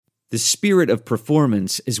The spirit of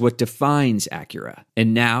performance is what defines Acura.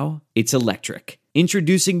 And now, it's electric.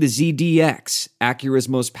 Introducing the ZDX, Acura's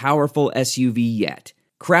most powerful SUV yet.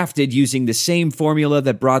 Crafted using the same formula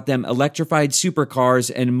that brought them electrified supercars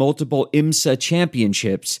and multiple IMSA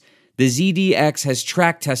championships, the ZDX has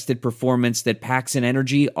track-tested performance that packs an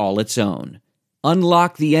energy all its own.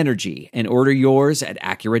 Unlock the energy and order yours at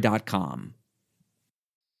Acura.com.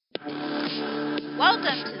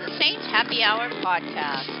 Welcome to the Saints Happy Hour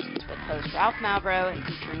podcast with host Ralph Malbrough and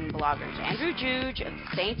featuring bloggers Andrew Juge of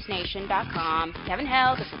SaintsNation.com, Kevin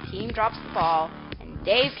Held of The Team Drops the Ball, and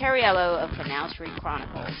Dave Cariello of Canal Street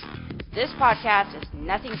Chronicles. This podcast is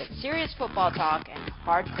nothing but serious football talk and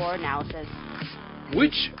hardcore analysis.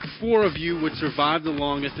 Which four of you would survive the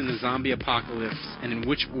longest in the zombie apocalypse, and in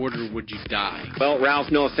which order would you die? Well, Ralph,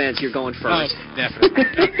 no offense, you're going first. Oh, definitely.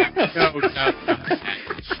 No.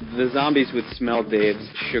 The zombies would smell Dave's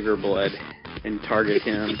sugar blood and target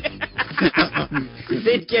him.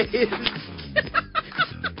 They'd get his...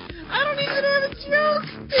 I don't even have a joke,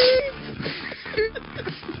 Dave.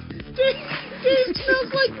 Dave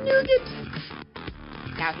smells like nougat.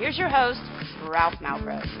 Now here's your host, Ralph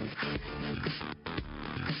Malbrough.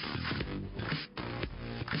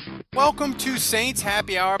 Welcome to Saints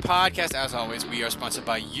Happy Hour podcast. As always, we are sponsored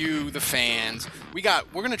by you, the fans. We're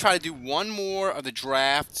going to try to do one more of the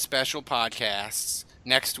draft special podcasts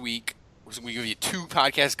next week. We give you 2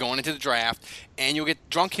 podcasts going into the draft, and you'll get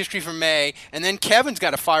Drunk History for May, and then Kevin's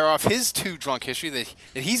got to fire off his 2 Drunk History that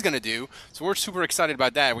he's going to do. So we're super excited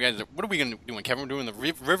about that. What are we going to do? Kevin, we're doing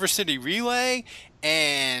the River City Relay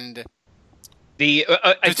and the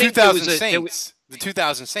 2000 Saints. The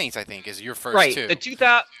 2000 Saints, I think, is your first right. 2. The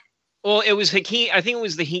 2000. Well, it was Hakeem. I think it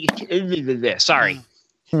was Sorry,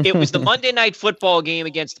 it was the Monday Night Football game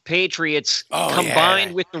against the Patriots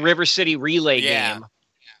combined with the River City Relay game.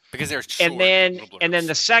 Because they're short, and then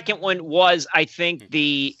the second one was, I think,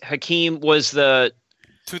 the Hakeem was the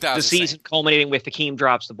 2000 the season culminating with Hakeem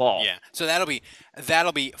drops the ball. Yeah, so that'll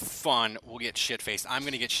be fun. We'll get shit faced. I'm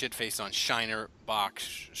gonna get shit faced on Shiner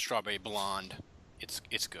Box Strawberry Blonde.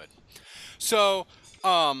 It's good. So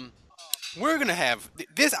we're going to have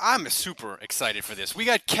this. I'm super excited for this. We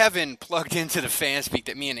got Kevin plugged into the fan speak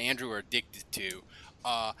that me and Andrew are addicted to.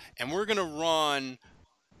 And we're going to run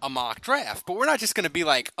a mock draft. But we're not just going to be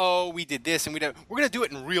like, oh, we did this and we did. We're going to do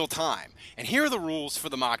it in real time. And here are the rules for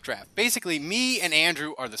the mock draft. Basically, me and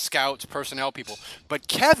Andrew are the scouts, personnel people. But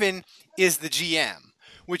Kevin is the GM,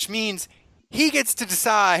 which means he gets to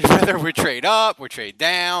decide whether we trade up, we trade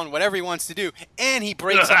down, whatever he wants to do, and he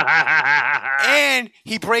breaks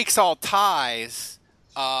all ties.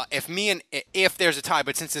 If there's a tie,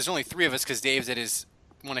 but since there's only 3 of us, because Dave's at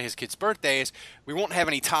one of his kids' birthdays, we won't have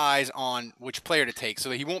any ties on which player to take, so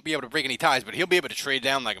that he won't be able to break any ties, but he'll be able to trade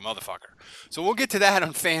down like a motherfucker. So we'll get to that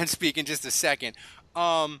on FanSpeak in just a second.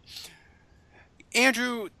 Andrew,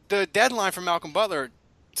 the deadline for Malcolm Butler.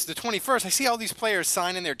 It's the 21st. I see all these players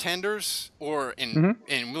signing their tenders, or in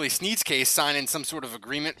Willie Snead's case, signing some sort of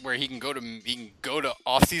agreement where he can go to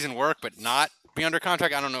off-season work but not be under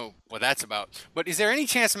contract. I don't know what that's about. But is there any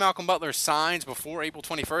chance Malcolm Butler signs before April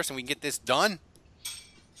 21st and we can get this done?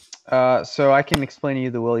 So I can explain to you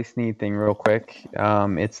the Willie Snead thing real quick.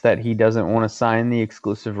 It's that he doesn't want to sign the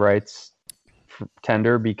exclusive rights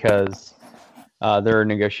tender because they're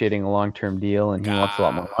negotiating a long-term deal and he wants a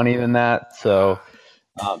lot more money than that. So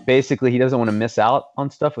basically, he doesn't want to miss out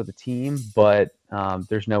on stuff with the team, but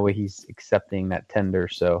there's no way he's accepting that tender,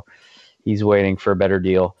 so he's waiting for a better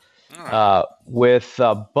deal. With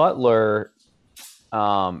Butler,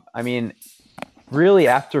 I mean, really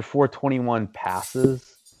after 421 passes,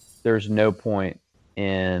 there's no point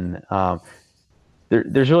in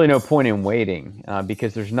there's really no point in waiting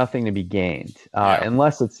because there's nothing to be gained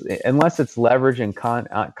unless it's leverage and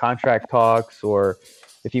contract talks, or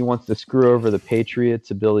if he wants to screw over the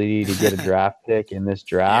Patriots' ability to get a draft pick in this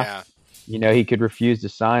draft. He could refuse to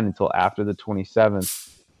sign until after the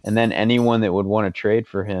 27th, and then anyone that would want to trade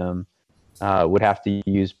for him would have to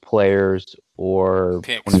use players or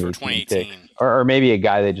picks for 2018 picks, or maybe a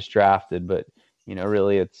guy they just drafted, but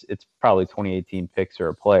really it's probably 2018 picks or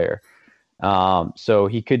a player. So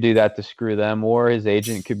he could do that to screw them, or his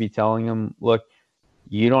agent could be telling him, look,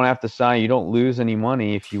 you don't have to sign. You don't lose any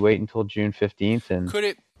money if you wait until June 15th. And could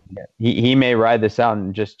it? He may ride this out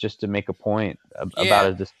and just to make a point about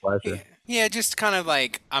his displeasure. Yeah, just kind of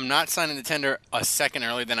like, I'm not signing the tender a second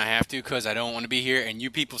earlier than I have to because I don't want to be here. And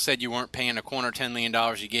you people said you weren't paying a corner $10 million.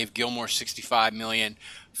 You gave Gilmore $65 million.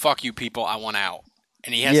 Fuck you people. I want out.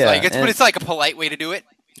 And he has but it's like a polite way to do it.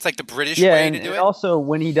 It's like the British Yeah, way and, to do and it. also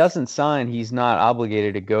when he doesn't sign, he's not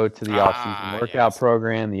obligated to go to the off-season workout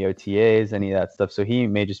program, the OTAs, any of that stuff. So he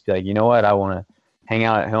may just be like, you know what, I want to hang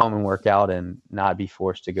out at home and work out and not be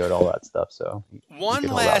forced to go to all that stuff. So one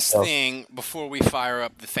last thing before we fire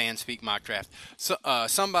up the FanSpeak mock draft. So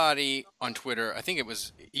somebody on Twitter, I think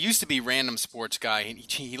it used to be Random Sports Guy.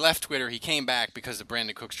 He left Twitter. He came back because the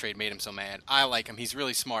Brandon Cooks trade made him so mad. I like him. He's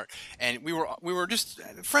really smart. And we were just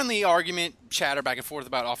friendly argument, chatter back and forth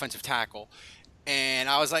about offensive tackle. And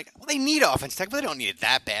I was like, well, they need offensive tackle, but they don't need it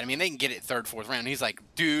that bad. I mean, they can get it third, fourth round. And he's like,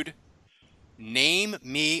 dude, name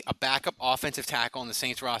me a backup offensive tackle on the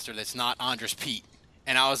Saints roster that's not Andres Pete.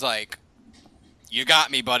 And I was like, you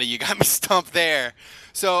got me, buddy. You got me stumped there.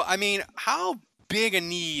 So, I mean, how big a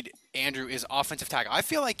need, Andrew, is offensive tackle? I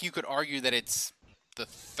feel like you could argue that it's the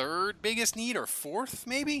third biggest need or fourth,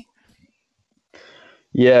 maybe?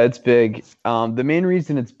 Yeah, it's big. The main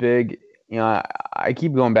reason it's big, I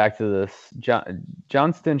keep going back to this. John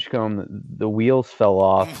Stinchcomb, the wheels fell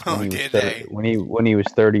off when he was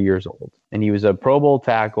 30 years old, and he was a Pro Bowl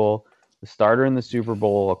tackle, a starter in the Super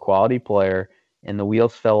Bowl, a quality player, and the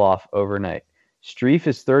wheels fell off overnight. Strief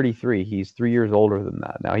is 33. He's 3 years older than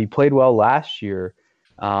that. Now, he played well last year,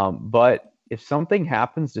 but if something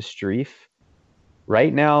happens to Strief,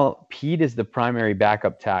 right now, Pete is the primary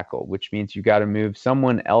backup tackle, which means you got to move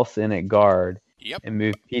someone else in at guard and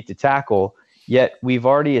move Pete to tackle. Yet we've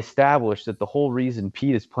already established that the whole reason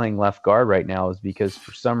Pete is playing left guard right now is because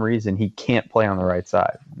for some reason he can't play on the right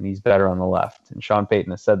side and he's better on the left. And Sean Payton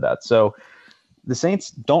has said that. So the Saints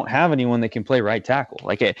don't have anyone that can play right tackle.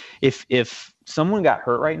 Like if someone got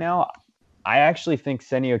hurt right now, I actually think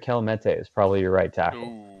Senio Kelemete is probably your right tackle.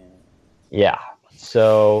 Ooh. Yeah.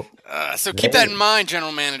 So keep that in mind,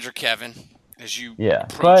 General Manager Kevin, as you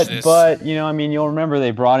but this. But you'll remember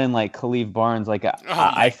they brought in like Khalif Barnes. Like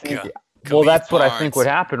I think, well, that's what I think would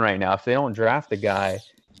happen right now. If they don't draft a guy,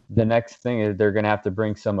 the next thing is they're going to have to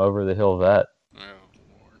bring some over the hill vet. Oh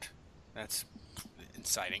Lord, that's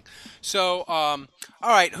inciting. So, all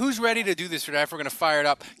right, who's ready to do this draft? We're going to fire it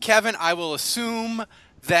up. Kevin, I will assume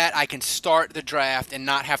that I can start the draft and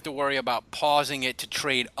not have to worry about pausing it to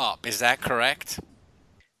trade up. Is that correct?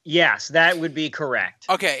 Yes, that would be correct.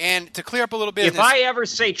 Okay, and to clear up a little bit, if I ever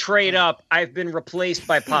say trade up, I've been replaced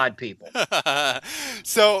by pod people.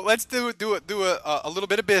 So let's do a little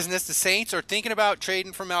bit of business. The Saints are thinking about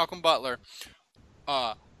trading for Malcolm Butler.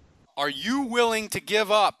 Are you willing to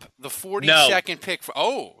give up the 42nd pick?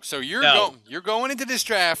 So you're going into this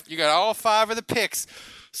draft. You got all 5 of the picks.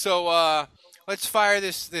 So let's fire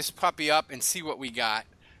this puppy up and see what we got.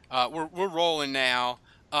 We're rolling now.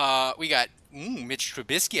 We got Mitch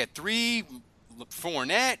Trubisky at 3,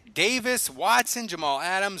 Fournette, Davis, Watson, Jamal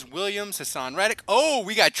Adams, Williams, Hassan Reddick. Oh,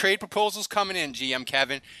 we got trade proposals coming in, GM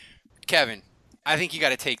Kevin. Kevin, I think you got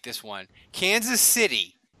to take this one. Kansas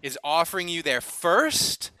City is offering you their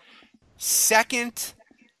first, second,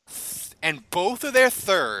 and both of their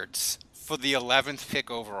thirds for the 11th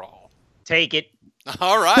pick overall. Take it.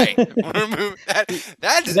 All right. We're moving that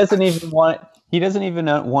He doesn't even want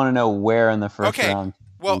to know where in the first round.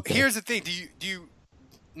 Well, here's the thing. Do you?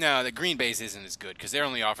 No, the Green Bay's isn't as good because they're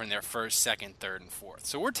only offering their first, second, third, and fourth.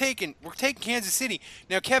 So we're taking Kansas City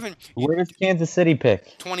now. Kevin, where does Kansas City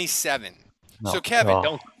pick? 27. No. So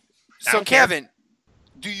Kevin, Kevin,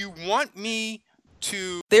 do you want me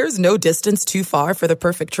to? There's no distance too far for the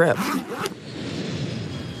perfect trip.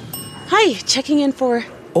 Hi, checking in for.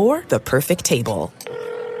 Or the perfect table.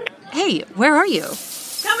 Hey, where are you?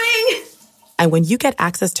 Coming! And when you get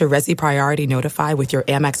access to Resi Priority Notify with your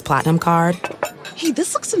Amex Platinum card. Hey,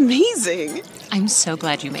 this looks amazing. I'm so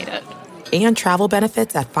glad you made it. And travel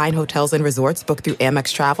benefits at fine hotels and resorts booked through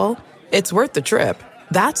Amex Travel. It's worth the trip.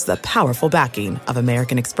 That's the powerful backing of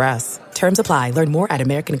American Express. Terms apply. Learn more at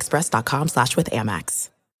americanexpress.com/withAmex.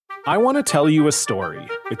 I want to tell you a story.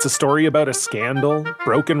 It's a story about a scandal,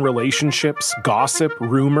 broken relationships, gossip,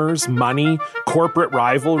 rumors, money, corporate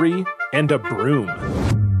rivalry, and a broom.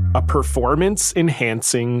 A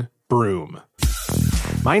performance-enhancing broom.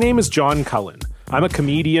 My name is John Cullen. I'm a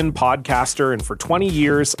comedian, podcaster, and for 20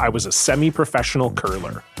 years, I was a semi-professional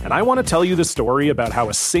curler. And I want to tell you the story about how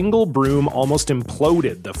a single broom almost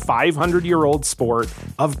imploded the 500-year-old sport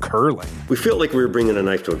of curling. We felt like we were bringing a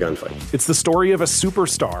knife to a gunfight. It's the story of a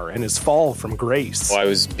superstar and his fall from grace. I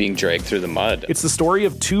was being dragged through the mud. It's the story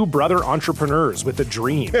of 2 brother entrepreneurs with a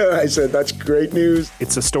dream. I said, that's great news.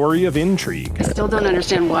 It's a story of intrigue. I still don't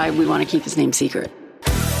understand why we want to keep his name secret.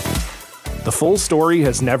 The full story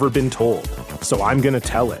has never been told, so I'm going to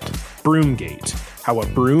tell it. Broomgate, how a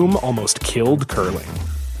broom almost killed curling.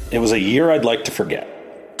 It was a year I'd like to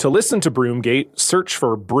forget. To listen to Broomgate, search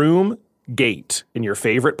for Broomgate. Broomgate in your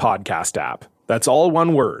favorite podcast app. That's all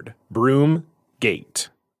one word, Broomgate.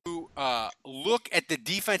 Look at the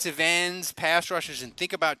defensive ends, pass rushers, and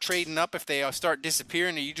think about trading up if they start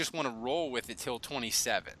disappearing, or you just want to roll with it till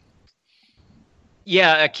 27.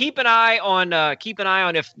 Yeah, keep an eye on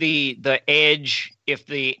if the edge, if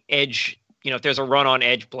there's a run on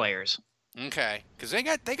edge players. Okay, because they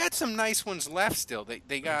got some nice ones left still.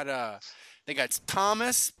 They got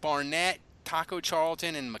Thomas, Barnett, Taco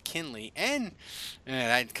Charlton, and McKinley, and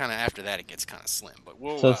kind of after that it gets kind of slim. But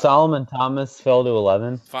So Solomon Thomas fell to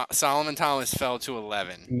 11. Solomon Thomas fell to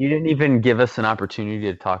 11. You didn't even give us an opportunity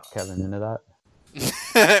to talk Kevin into that.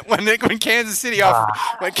 when Kansas City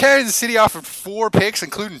offered 4 picks,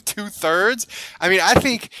 including 2/3. I mean, I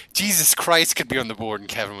think Jesus Christ could be on the board, and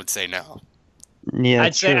Kevin would say no. Yeah,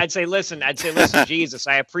 I'd say, listen, Jesus,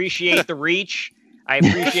 I appreciate the reach. I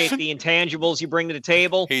appreciate the intangibles you bring to the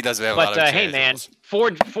table. He does have a lot of hey, man,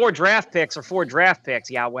 four draft picks are 4 draft picks,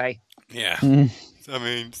 Yahweh. Yeah. I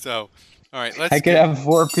mean, so, all right. I could have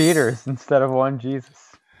 4 Peters instead of 1 Jesus.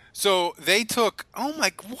 So they took,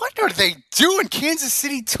 what are they doing? Kansas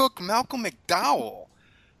City took Malcolm McDowell.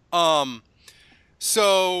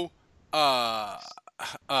 So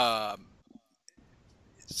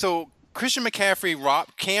Christian McCaffrey,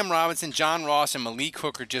 Cam Robinson, John Ross, and Malik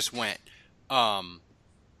Hooker just went.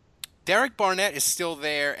 Derek Barnett is still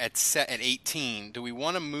there at 18. Do we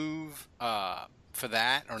want to move for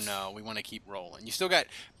that or no? We want to keep rolling. You still got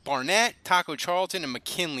Barnett, Taco Charlton, and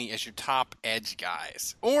McKinley as your top edge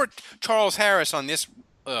guys. Or Charles Harris on this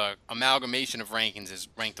amalgamation of rankings is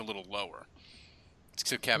ranked a little lower.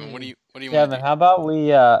 So Kevin, what do you want to do? Kevin, how about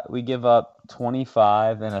we give up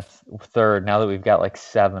 25 and a third now that we've got like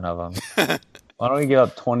 7 of them? Why don't we give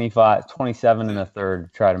up 27 and a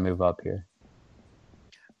third to try to move up here?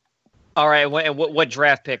 All right, what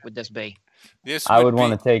draft pick would this be? I would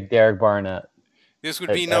want to take Derek Barnett. This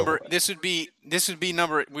would be number.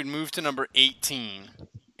 We'd move to number 18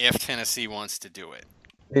 if Tennessee wants to do it.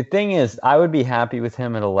 The thing is, I would be happy with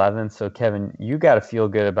him at 11. So Kevin, you got to feel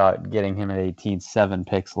good about getting him at 18, 7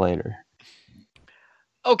 picks later.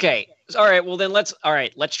 Okay. All right. Well, then let's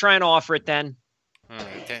try and offer it then. All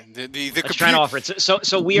right. Let's try and offer it.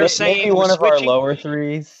 So we are saying maybe one of our lower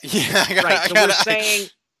threes. Yeah.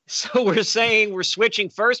 We're saying we're switching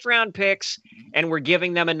first round picks and we're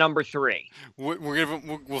giving them a number 3.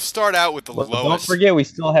 We'll start out with the lowest. Don't forget, we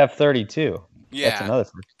still have 32. Yeah, that's another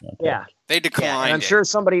first round pick. Yeah, they declined. Yeah, and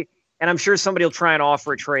I'm sure somebody will try and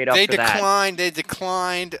offer a trade up. They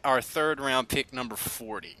declined our third round pick, number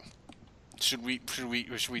 40. Should we try?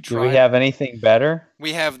 Do we have anything better?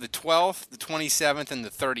 We have the 12th, the 27th, and the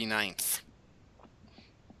 39th.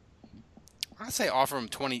 I'd say offer him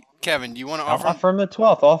 20. Kevin, do you want to offer him? Offer him the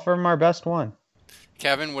 12th. Offer him our best one.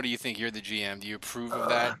 Kevin, what do you think? You're the GM. Do you approve of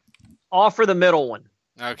that? Offer the middle one.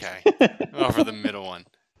 Okay. Offer the middle one.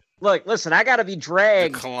 Look, listen, I got to be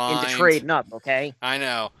dragged into trading up, okay? I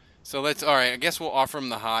know. So all right, I guess we'll offer them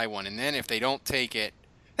the high one. And then if they don't take it,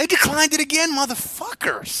 they declined it again,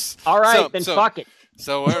 motherfuckers. All right, fuck it.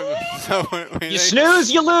 You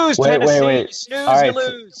snooze, you lose, Tennessee. Wait. You snooze, all right, you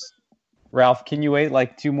lose. Ralph, can you wait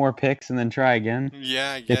like 2 more picks and then try again?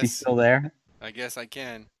 Yeah, I guess. If he's still there? I guess I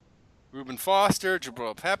can. Reuben Foster,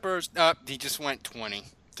 Jabril Peppers. He just went 20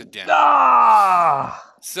 to Denver.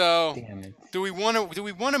 So, do we want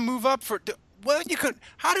to move up for? Well, you could.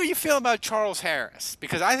 How do you feel about Charles Harris?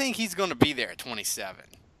 Because I think he's going to be there at 27.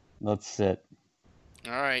 Let's sit.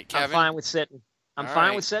 All right, Kevin. I'm fine with sitting.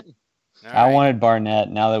 With sitting. I wanted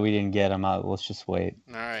Barnett. Now that we didn't get him, let's just wait.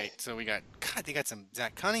 All right, so they got some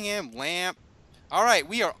Zach Cunningham, Lamp. All right,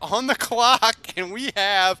 we are on the clock, and we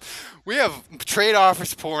have trade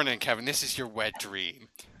offers pouring in, Kevin. This is your wet dream.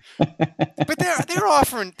 But they're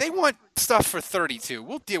offering. They want stuff for 32.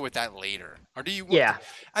 We'll deal with that later. Or do you? Yeah.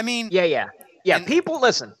 I mean. Yeah. People,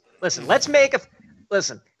 listen. Let's make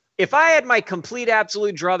listen. If I had my complete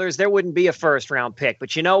absolute druthers, there wouldn't be a first round pick.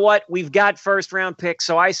 But you know what? We've got first round picks,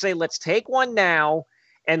 so I say let's take one now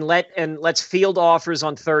and let's field offers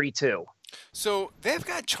on 32. So they've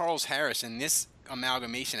got Charles Harris in this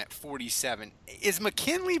amalgamation at 47. Is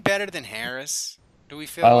McKinley better than Harris? Do we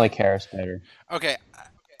feel? I like Harris better. Okay.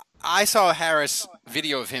 I saw a Harris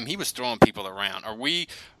video of him. He was throwing people around. Are we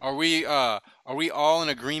all in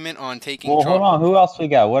agreement on taking? Well, hold on. Who else we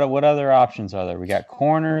got? What other options are there? We got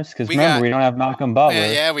corners because remember we don't have Malcolm Butler.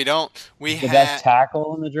 Yeah, we don't. The best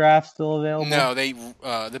tackle in the draft still available? No,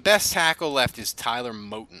 the best tackle left is Tyler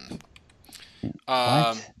Moton.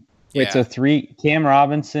 What? Wait, so 3: Cam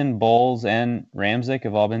Robinson, Bowles, and Ramczyk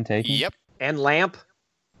have all been taken. Yep. And Lamp.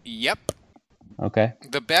 Yep. Okay.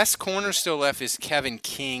 The best corner still left is Kevin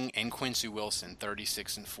King and Quincy Wilson,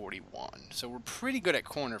 36 and 41. So we're pretty good at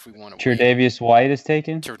corner if we want to. Tre'Davious White is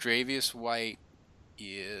taken. Tre'Davious White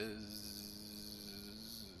is.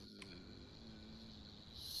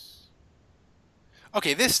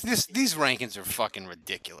 Okay, these rankings are fucking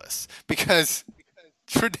ridiculous because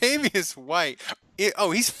Tre'Davious White.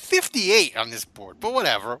 He's 58 on this board, but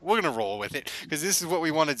whatever. We're gonna roll with it because this is what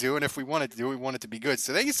we want to do, and if we want to do, we want it to be good.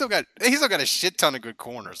 So he's still got a shit ton of good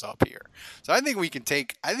corners up here. So I think you could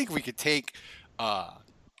take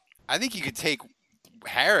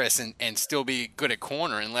Harris and still be good at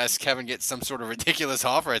corner unless Kevin gets some sort of ridiculous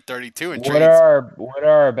offer at 32 and trades. What are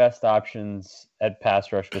our best options at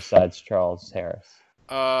pass rush besides Charles Harris?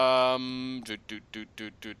 We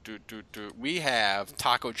have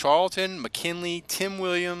Taco Charlton, McKinley, Tim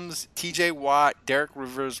Williams, T.J. Watt, Derek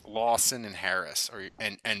Rivers, Lawson, and Harris,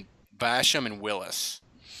 and Basham and Willis.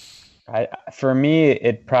 For me,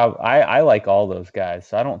 I like all those guys,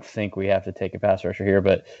 so I don't think we have to take a pass rusher here.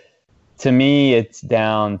 But to me, it's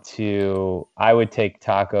down to I would take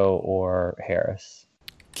Taco or Harris.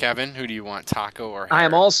 Kevin, who do you want, Taco or Harris?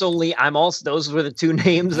 I'm also those were the two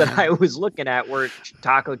names that I was looking at were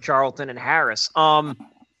Taco Charlton and Harris. God.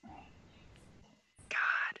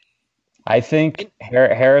 I think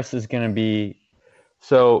Harris is going to be.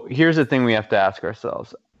 So here's the thing we have to ask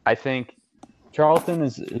ourselves. I think Charlton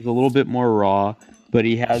is a little bit more raw, but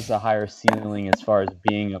he has a higher ceiling as far as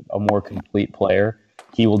being a more complete player.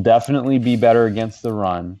 He will definitely be better against the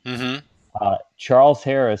run. Mm-hmm. Charles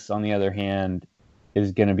Harris, on the other hand,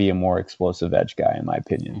 is going to be a more explosive edge guy, in my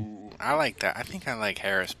opinion. Ooh, I like that. I think I like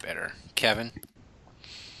Harris better. Kevin?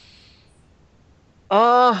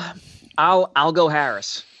 I'll go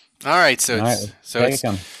Harris. All right, so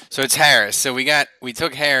it's Harris. So we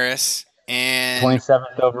took Harris and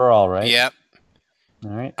 27th overall, right? Yep.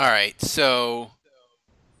 All right. So,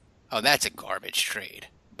 that's a garbage trade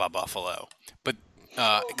by Buffalo. But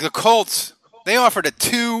the Colts. They offered a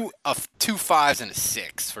 2 5s and a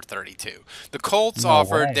 6 for 32. The Colts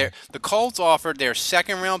offered their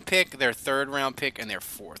second round pick, their third round pick, and their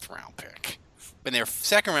fourth round pick. And their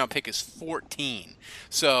second round pick is 14.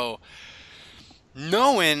 So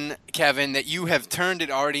knowing, Kevin, that you have turned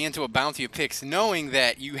it already into a bounty of picks, knowing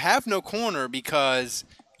that you have no corner because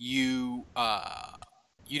you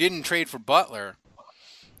didn't trade for Butler,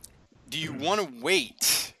 do you want to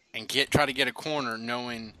wait and try to get a corner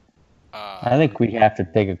knowing I think we have to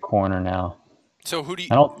take a corner now. So who do you?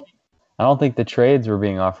 I don't think the trades we're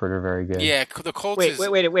being offered are very good. Yeah, the Colts. Wait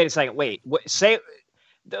a second. Wait.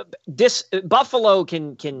 Buffalo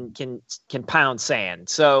can pound sand.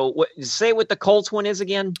 So say what the Colts one is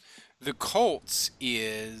again. The Colts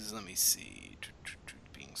is, let me see,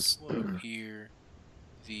 being slow here.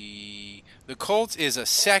 The Colts is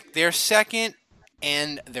their second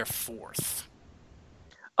and their fourth.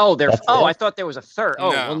 Oh, I thought there was a third. Oh,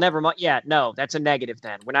 No. well, never mind. Yeah, no, that's a negative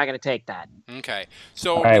then. We're not going to take that. Okay.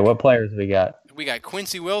 So all right, what players we got? We got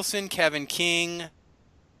Quincy Wilson, Kevin King,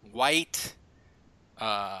 White,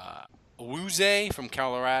 Awuzie from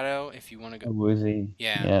Colorado, if you want to go. Awuzie.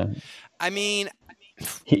 Yeah. I mean,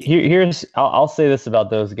 I'll say this about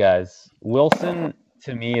those guys. Wilson,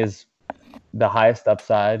 to me, is the highest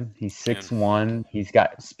upside. He's 6'1". He's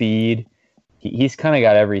got speed. He's kind of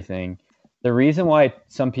got everything. The reason why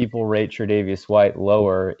some people rate Tre'Davious White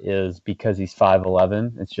lower is because he's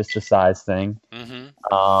 5'11". It's just a size thing.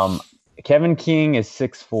 Mm-hmm. Kevin King is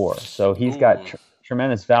 6'4", so he's got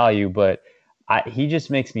tremendous value, but he just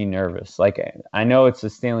makes me nervous. Like, I know it's a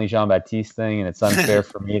Stanley Jean-Baptiste thing, and it's unfair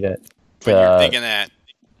for me to you're thinking that.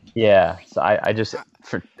 Yeah, so I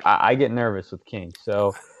get nervous with King.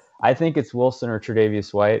 So I think it's Wilson or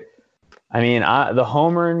Tre'Davious White. I mean, the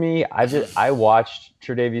homer in me, I watched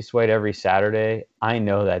Tre'Davious White every Saturday. I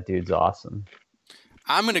know that dude's awesome.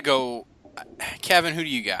 I'm gonna go, Kevin. Who do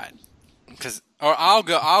you got? I'll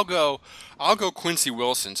go Quincy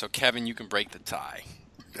Wilson. So Kevin, you can break the tie.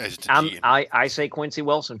 I say Quincy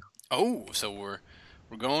Wilson. Oh, so we're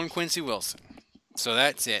going Quincy Wilson. So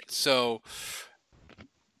that's it. So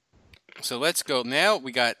let's go. Now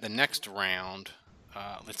we got the next round.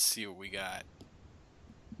 Let's see what we got.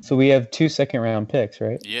 So we have 2 second-round picks,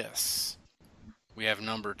 right? Yes. We have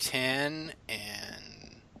number 10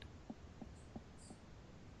 and...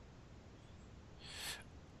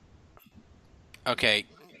 Okay.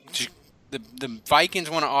 The Vikings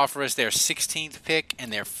want to offer us their 16th pick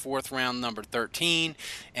and their 4th round number 13.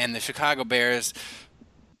 And the Chicago Bears,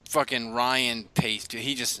 fucking Ryan Pace,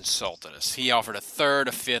 he just insulted us. He offered a 3rd,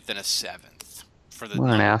 a 5th, and a 7th. What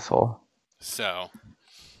an asshole. So...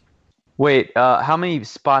 Wait, how many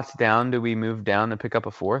spots down do we move down to pick up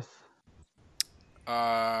a 4th?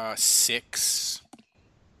 6.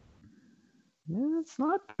 Yeah, it's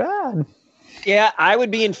not bad. Yeah, I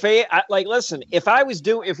would be in favor. Like, listen, if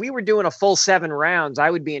we were doing a full 7 rounds, I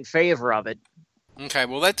would be in favor of it. Okay,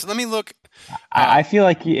 well let me look. I feel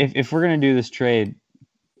like if we're gonna do this trade,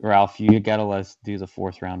 Ralph, you gotta let us do the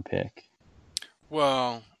 4th round pick.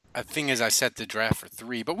 Well, the thing is, I set the draft for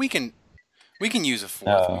 3, but we can use a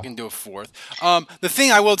 4th. We can do a 4th. The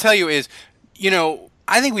thing I will tell you is,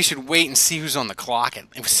 I think we should wait and see who's on the clock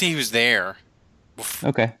and see who's there.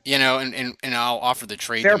 Okay. And I'll offer the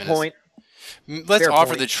trade. Fair point. Let's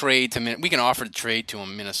offer the trade to. We can offer the trade to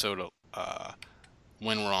him, Minnesota,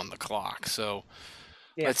 when we're on the clock. So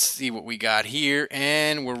let's see what we got here,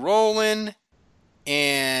 and we're rolling,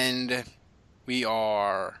 and we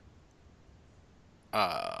are.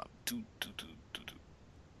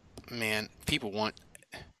 Man, people want.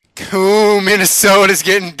 Ooh, Minnesota's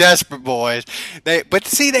getting desperate, boys. They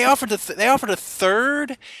offered a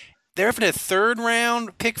third. They offered a 3rd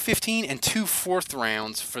round, pick 15, and 2 4th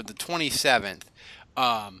rounds for the 27th.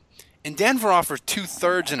 And Denver offers 2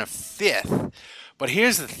 3rds and a 5th. But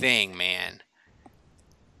here's the thing, man.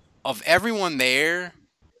 Of everyone there,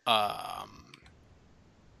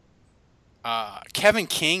 Kevin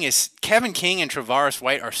King and Travaris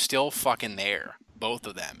White are still fucking there, both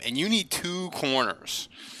of them, and you need 2 corners.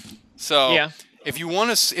 So if you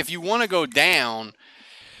want to go down,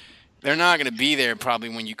 they're not going to be there probably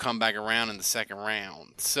when you come back around in the 2nd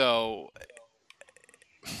round. So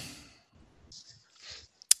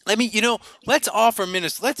let's offer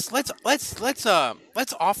Minnesota.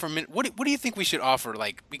 Let's offer. What do you think we should offer?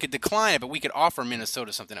 Like, we could decline it, but we could offer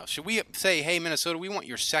Minnesota something else. Should we say, hey, Minnesota, we want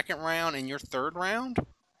your 2nd round and your 3rd round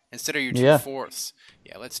instead of your 2 4ths?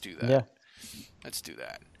 Yeah, let's do that. Yeah. Let's do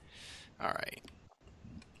that. All right.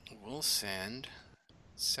 We'll send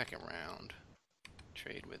 2nd round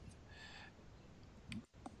trade with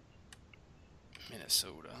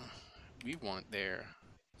Minnesota. We want their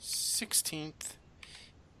 16th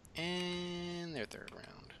and their 3rd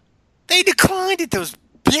round. They declined it, those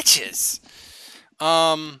bitches.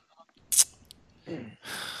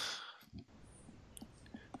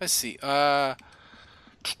 Let's see. What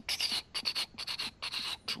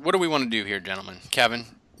do we want to do here, gentlemen? Kevin,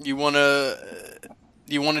 you want to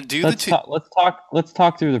do let's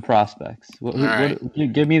talk through the prospects.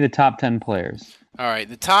 Give me the top 10 players. All right,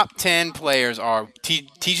 the top 10 players are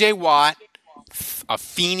T.J. Watt.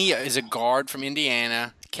 Feeney is a guard from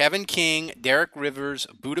Indiana. Kevin King, Derek Rivers,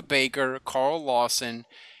 Buda Baker, Carl Lawson,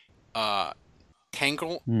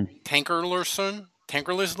 Tankersley,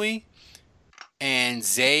 and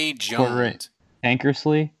Zay Jones.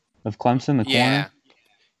 Tankersley of Clemson, the corner?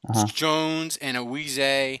 Jones and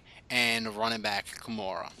Awize and running back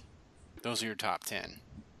Kimura. Those are your top 10.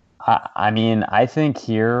 I think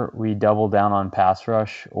here we double down on pass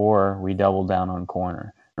rush or we double down on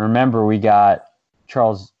corner. Remember, we got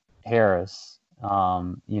Charles Harris,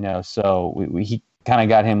 so he kind of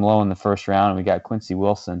got him low in the 1st round, and we got Quincy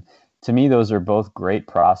Wilson. To me, those are both great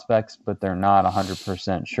prospects, but they're not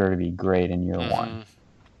 100% sure to be great in year 1.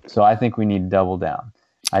 So I think we need to double down.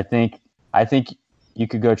 I think you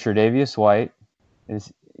could go Tre'Davious White.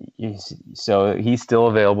 So he's still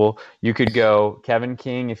available. You could go Kevin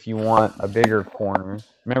King if you want a bigger corner.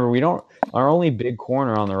 Remember, our only big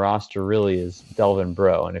corner on the roster really is Delvin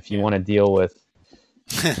Breaux. And if you want to deal with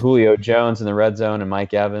Julio Jones in the red zone and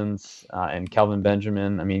Mike Evans and Kelvin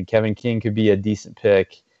Benjamin, Kevin King could be a decent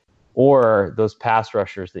pick. Or those pass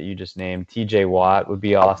rushers that you just named. T.J. Watt would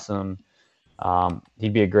be awesome.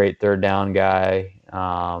 He'd be a great 3rd down guy.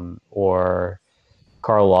 Or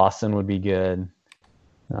Carl Lawson would be good.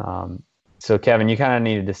 So Kevin, you kind of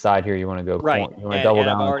need to decide here. You want to go right? You want to double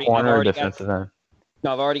down on corner or defensive end?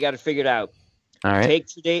 No, I've already got it figured out. All right. Take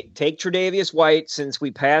Tre'Davious White. Since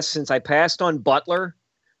I passed on Butler,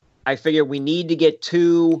 I figure we need to get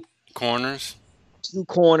 2 corners. 2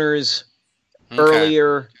 corners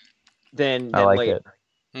earlier than later.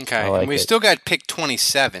 Okay, and we still got pick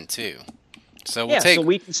 27 too. So we'll so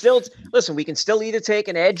we can still We can still either take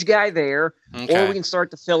an edge guy there, or we can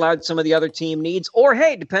start to fill out some of the other team needs. Or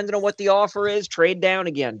hey, depending on what the offer is, trade down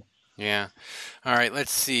again. Yeah. All right.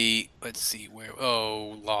 Let's see where.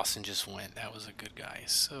 Oh, Lawson just went. That was a good guy.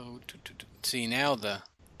 So see now the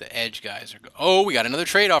edge guys are. Oh, we got another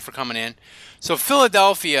trade offer coming in. So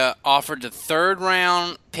Philadelphia offered the 3rd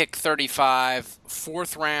round pick 35,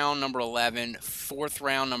 4th round number 11, 4th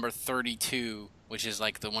round number 32. Which is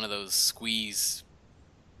like one of those squeeze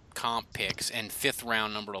comp picks, and 5th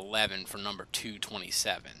round number 11 for number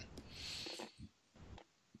 227.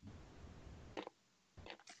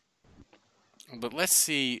 But let's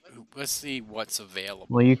see what's available.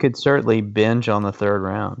 Well, you could certainly binge on the third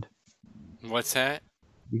round. What's that?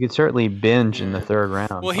 You could certainly binge in the third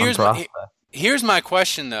round. Well, here's my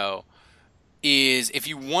question though: is if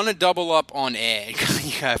you want to double up on edge,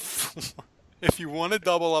 if you want to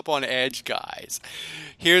double up on edge guys,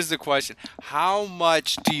 here's the question: how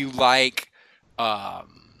much do you like? Basham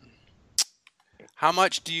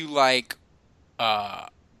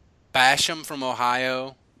from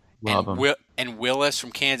Ohio? And Willis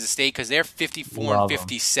from Kansas State, because they're 54 and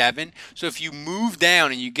 57. So if you move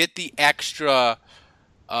down and you get the extra,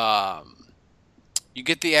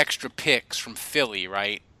 picks from Philly,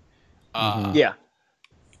 right? Yeah.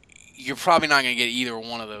 You're probably not going to get either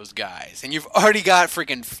one of those guys, and you've already got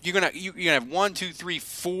you're gonna have 1, 2, 3,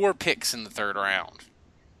 4 picks in the third round.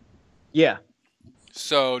 Yeah.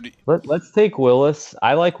 So let's take Willis.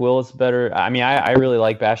 I like Willis better. I mean, I really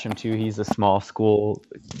like Basham too. He's a small school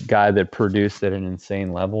guy that produced at an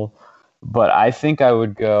insane level. But I think I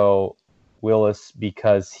would go Willis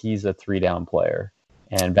because he's a 3-down player,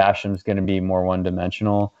 and Basham's going to be more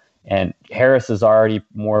one-dimensional. And Harris is already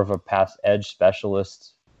more of a pass edge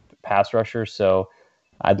specialist, pass rusher. So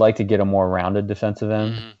I'd like to get a more rounded defensive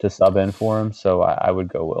end to sub in for him. So I would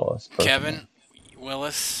go Willis. Personally. Kevin,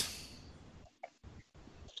 Willis.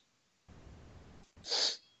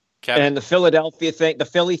 Kevin? And the Philadelphia thing, the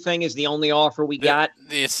Philly thing is the only offer we got?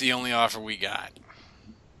 It's the only offer we got.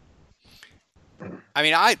 I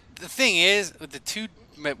mean, the thing is, with the two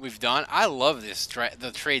that we've done, I love this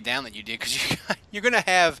the trade down that you did, because you've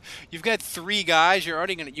got 3 guys. You're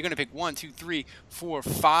gonna pick 1, 2, 3, 4,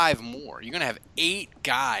 5 more. You're gonna have 8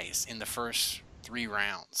 guys in the first 3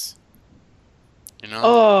 rounds. You know?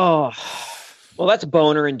 Oh, well, that's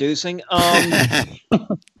boner inducing.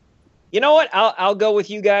 You know what? I'll go with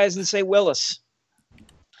you guys and say Willis.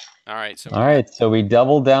 All right. So we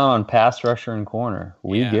doubled down on pass rusher and corner.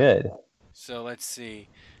 Good. So let's see.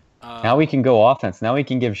 Now we can go offense. Now we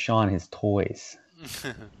can give Sean his toys.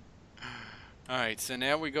 All right. So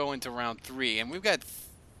now we go into round 3, and we've got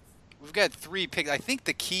 3 picks. I think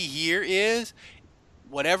the key here is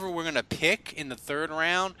whatever we're gonna pick in the third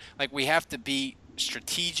round. Like, we have to be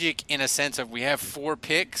strategic in a sense of we have 4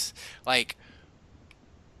 picks. Like,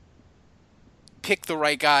 pick the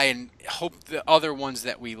right guy and hope the other ones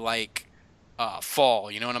that we like fall.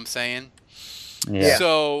 You know what I'm saying? Yeah.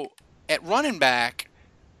 So at running back,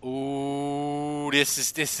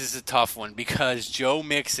 this is a tough one, because Joe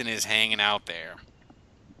Mixon is hanging out there.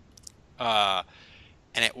 And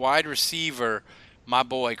at wide receiver, my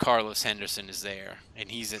boy Carlos Henderson is there, and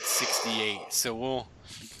he's at 68. So we'll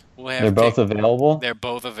have. They're both available? They're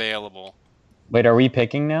both available. Wait, are we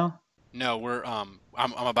picking now? No, we're I'm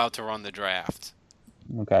about to run the draft.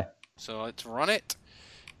 Okay. So let's run it.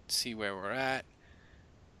 See where we're at.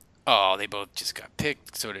 Oh, they both just got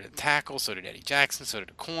picked. So did a tackle. So did Eddie Jackson. So did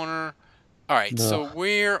a corner. All right. So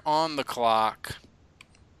we're on the clock,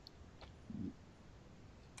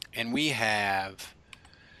 and we have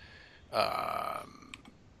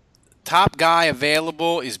top guy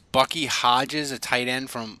available is Bucky Hodges, a tight end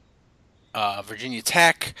from Virginia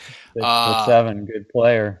Tech. 6'7", good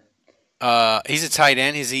player. He's a tight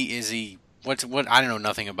end. Is he? What? I don't know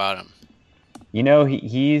nothing about him. You know,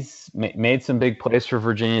 he's made some big plays for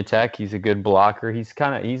Virginia Tech. He's a good blocker. He's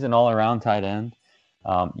an all-around tight end.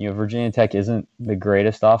 Virginia Tech isn't the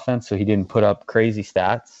greatest offense, so he didn't put up crazy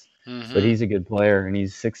stats. Mm-hmm. But he's a good player, and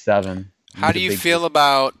he's 6'7". How do you feel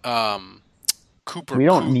about Cooper? We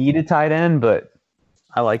don't need a tight end, but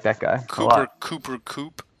I like that guy. Cooper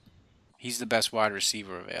Coop. He's the best wide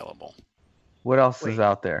receiver available. What else is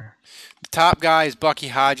out there? The top guy is Bucky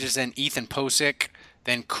Hodges, then Ethan Posick,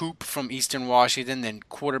 then Coop from Eastern Washington, then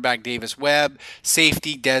quarterback Davis Webb,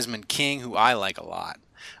 safety Desmond King, who I like a lot,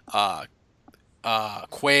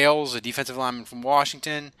 Quails, a defensive lineman from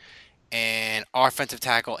Washington, and offensive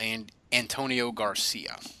tackle and Antonio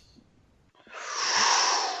Garcia.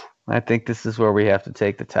 I think this is where we have to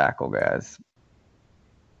take the tackle, guys.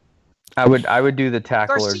 I would do the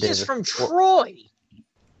tackle. Garcia's from Troy.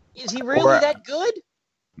 Is he really that good?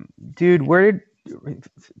 Dude,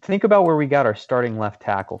 think about where we got our starting left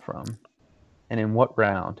tackle from, and in what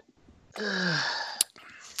round?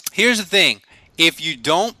 Here's the thing: if you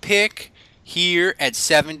don't pick here at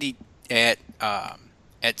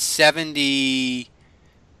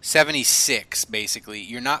 76, basically,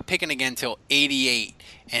 you're not picking again until 88,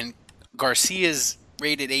 and Garcia's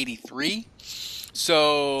rated 83.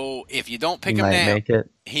 So if you don't pick him now,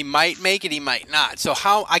 he might make it, he might not. So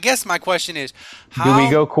I guess my question is, do we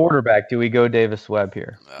go quarterback? Do we go Davis Webb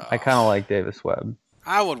here? I kind of like Davis Webb.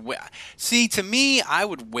 I would see. To me, I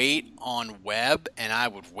would wait on Webb and I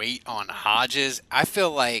would wait on Hodges. I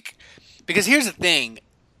feel like because here's the thing,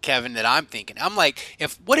 Kevin, that I'm thinking. I'm like,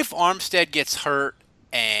 what if Armstead gets hurt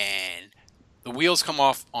and the wheels come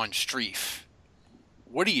off on Streif?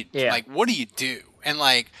 What do you like? What do you do? And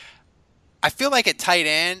like, I feel like at tight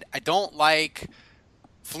end, I don't like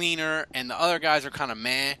Fleener, and the other guys are kind of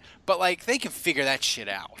meh. But like, they can figure that shit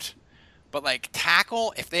out. But like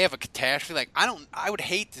tackle, if they have a catastrophe, like I would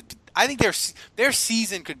hate to. I think their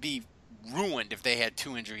season could be ruined if they had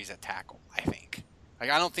 2 injuries at tackle. I think. Like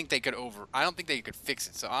I don't think they could fix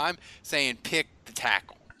it. So I'm saying pick the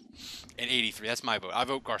tackle at 83. That's my vote. I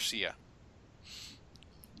vote Garcia.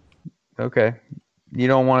 Okay. You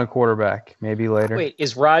don't want a quarterback. Maybe later.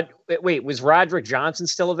 Was Roderick Johnson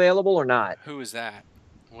still available or not? Who is that?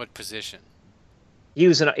 What position? He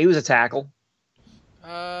was a tackle.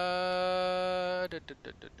 I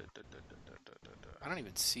don't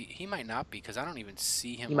even see. He might not be because I don't even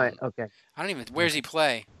see him. He might. Okay. I don't even. Where's he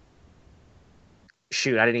play?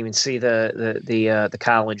 Shoot, I didn't even see the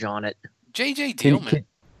college on it. J.J. Dillman.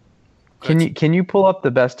 Can you pull up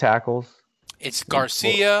the best tackles? It's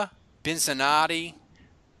Garcia, Cincinnati,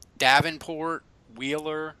 Davenport,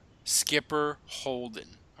 Wheeler, Skipper, Holden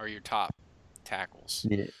are your top tackles.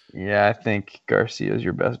 Yeah, I think Garcia is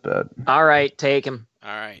your best bet. All right, take him.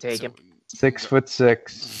 All right, take him.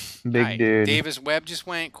 6'6", big dude. Davis Webb just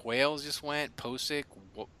went. Quails just went. Posick,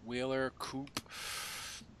 Wheeler, Coop.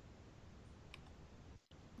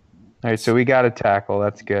 All right, so we got a tackle.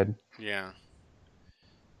 That's good. Yeah.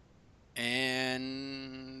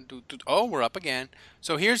 And we're up again.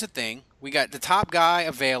 So here's the thing: we got the top guy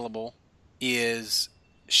available is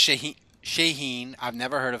Shaheen. I've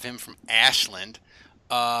never heard of him from Ashland.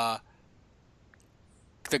 The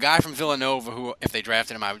guy from Villanova, who if they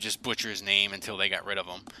drafted him, I would just butcher his name until they got rid of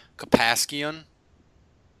him. Kapaskagon.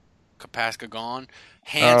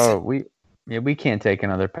 Hansen. We can't take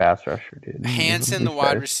another pass rusher, dude. Hansen, the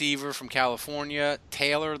wide receiver from California.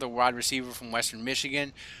 Taylor, the wide receiver from Western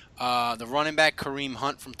Michigan. The running back, Kareem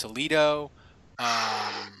Hunt from Toledo.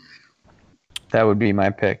 That would be my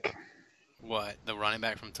pick. What? The running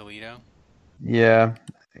back from Toledo? Yeah.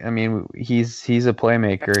 I mean, he's a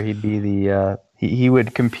playmaker. He'd be he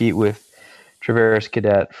would compete with Travaris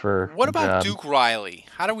Cadet for. What about Duke Riley?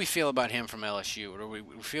 How do we feel about him from LSU? Do we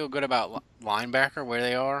feel good about linebacker where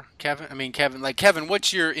they are, Kevin? I mean, Kevin,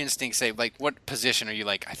 what's your instinct say? Like, what position are you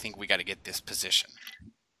like? I think we got to get this position.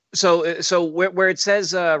 So where it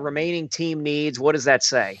says remaining team needs, what does that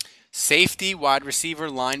say? Safety, wide receiver,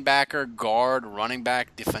 linebacker, guard, running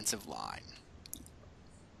back, defensive line.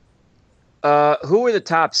 Who are the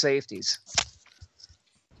top safeties?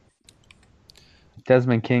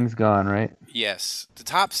 Desmond King's gone, right? Yes. The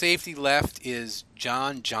top safety left is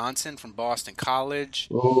John Johnson from Boston College.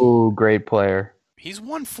 Oh, great player. He's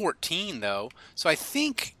 114, though. So I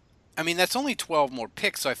think, that's only 12 more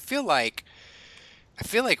picks. So I feel like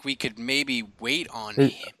we could maybe wait on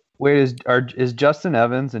him. Wait, is Justin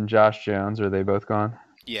Evans and Josh Jones, are they both gone?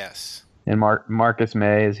 Yes. And Marcus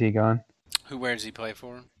May, is he gone? Where does he play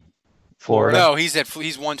for? Florida. No, he's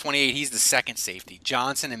 128. He's the second safety.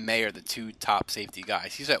 Johnson and May are the two top safety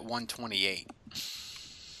guys. He's at 128.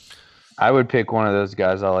 I would pick one of those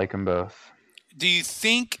guys. I like them both. Do you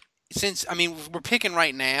think we're picking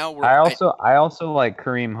right now? I also like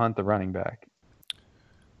Kareem Hunt, the running back.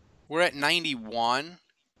 We're at 91.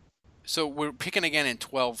 So we're picking again in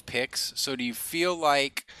 12 picks. So do you feel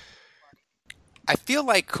like I feel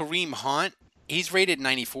like Kareem Hunt, he's rated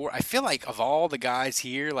 94. I feel like of all the guys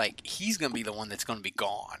here, like he's going to be the one that's going to be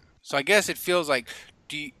gone. So I guess it feels like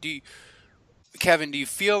Kevin, do you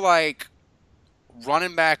feel like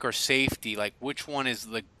running back or safety, like which one is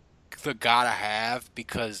the gotta have?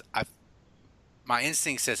 Because my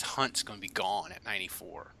instinct says Hunt's going to be gone at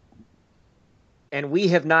 94. And we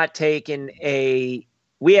haven't taken a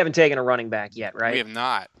running back yet, right? We have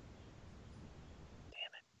not.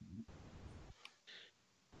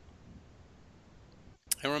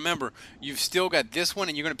 And remember, you've still got this one,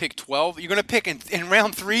 and you're going to pick 12. You're going to pick in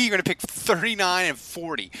round 3. You're going to pick 39 and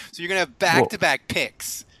 40. So you're going to have back-to-back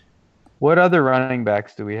picks. What other running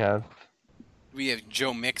backs do we have? We have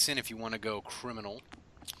Joe Mixon, if you want to go criminal.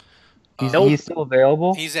 He's still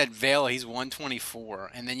available. He's at Vail. He's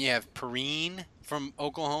 124, and then you have Perrine from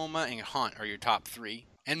Oklahoma and Hunt are your top 3,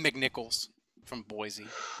 and McNichols from Boise.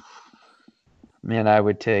 Man, I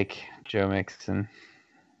would take Joe Mixon.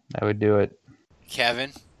 I would do it.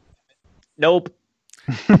 Kevin? Nope.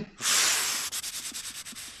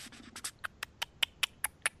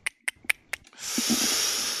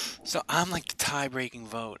 So I'm like the tie-breaking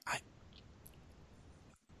vote.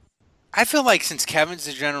 I feel like since Kevin's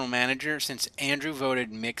the general manager, since Andrew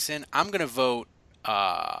voted Mixon, I'm gonna vote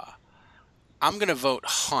Hunt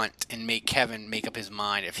and make Kevin make up his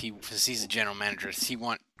mind since he's the general manager. Does he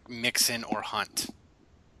want Mixon or Hunt?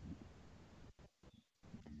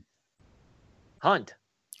 Hunt.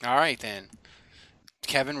 All right then.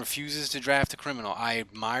 Kevin refuses to draft a criminal. I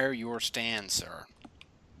admire your stand, sir.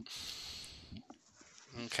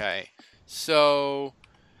 Okay. So,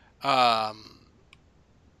 let's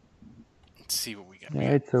see what we got. All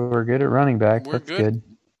right, so we're good at running back. We're That's good.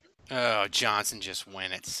 Oh, Johnson just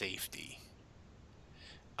went at safety.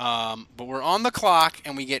 But we're on the clock,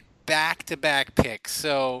 and we get back-to-back picks.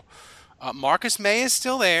 So, Marcus May is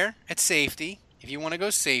still there at safety, if you want to go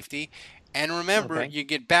safety. And remember, you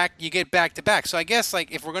get back to back. So I guess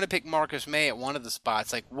if we're going to pick Marcus May at one of the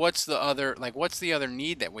spots, what's the other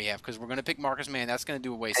need that we have? Because we're going to pick Marcus May, and that's going to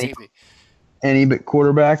do away safety. Any but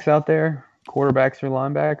quarterbacks out there? Quarterbacks or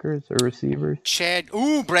linebackers or receivers?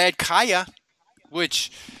 Brad Kaya,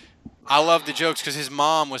 which I love the jokes because his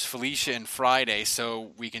mom was Felicia in Friday,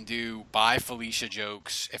 so we can do bye Felicia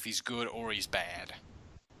jokes if he's good or he's bad.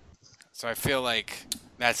 So I feel like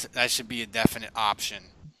that should be a definite option.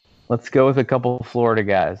 Let's go with a couple of Florida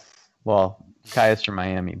guys. Well, Kaya's from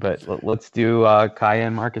Miami, but let's do Kaya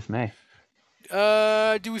and Marcus May.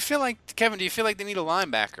 Do we feel like, Kevin, do you feel like they need a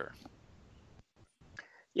linebacker?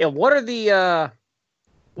 Yeah, what are the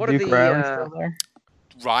Duke Riley's still there?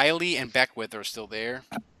 Riley and Beckwith are still there.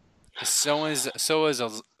 So is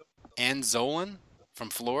Anzolan from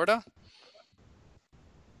Florida.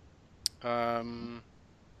 And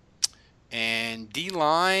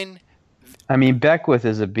D-line. I mean, Beckwith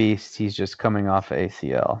is a beast. He's just coming off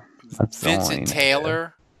ACL. That's Vincent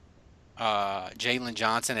Taylor, Jalen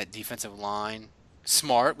Johnson at defensive line.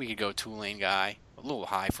 Smart, we could go Tulane guy. A little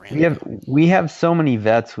high for him. We have so many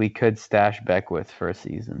vets we could stash Beckwith for a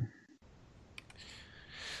season.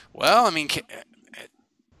 Well, I mean,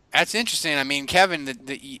 that's interesting. I mean, Kevin,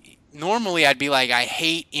 normally I'd be like, I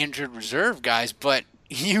hate injured reserve guys, but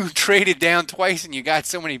you traded down twice and you got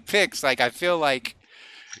so many picks. I feel like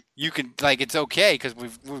you could, it's okay because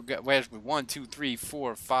we've got 1, 2, 3,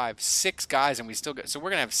 4, 5, 6 guys, and we still got. So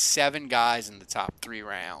we're gonna have 7 guys in the top 3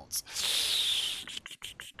 rounds.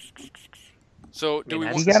 So do we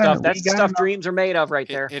want stuff? That's stuff dreams are made of, right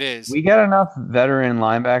there. It is. We got enough veteran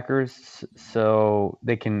linebackers so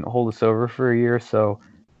they can hold us over for a year. So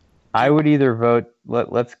I would either vote.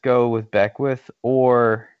 Let's go with Beckwith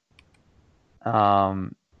or,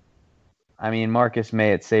 Marcus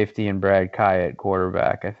May at safety and Brad Kaya at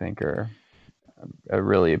quarterback. I think are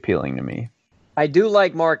really appealing to me. I do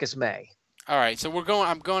like Marcus May. All right, so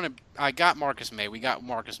I got Marcus May. We got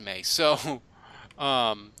Marcus May. So.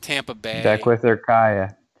 Tampa Bay. Beckwith or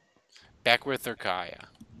Kaya? Beckwith or Kaya?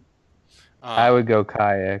 I would go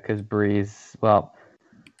Kaya because Breeze. Well,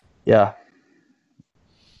 yeah.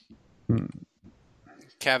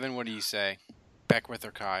 Kevin, what do you say? Beckwith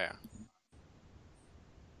or Kaya?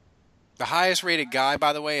 The highest rated guy,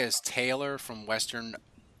 by the way, is Taylor from Western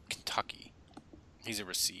Kentucky. He's a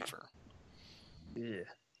receiver. Yeah.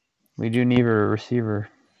 We do need a receiver.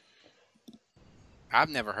 I've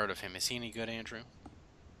never heard of him. Is he any good, Andrew?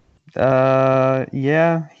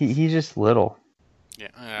 Yeah. He's just little.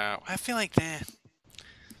 Yeah. I feel like that.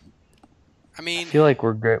 I feel like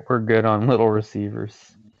we're good. We're good on little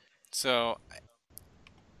receivers. So.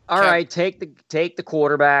 All right, take the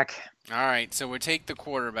quarterback. All right, so we take the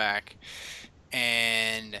quarterback,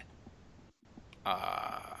 and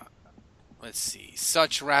let's see.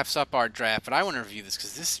 Such wraps up our draft, but I want to review this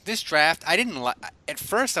because this draft I didn't like. At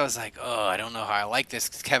first, I was like, "Oh, I don't know how I like this."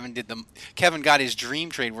 Cause Kevin got his dream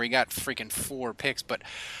trade where he got freaking 4 picks, but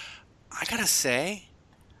I gotta say,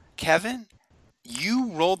 Kevin,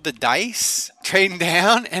 you rolled the dice trading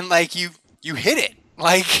down, and you hit it.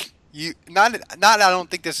 I don't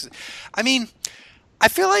think this. I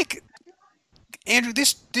feel like Andrew,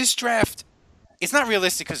 this draft, it's not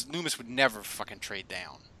realistic because Loomis would never fucking trade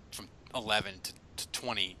down from 11 to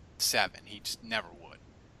 27. He just never would.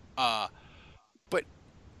 But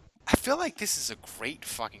I feel like this is a great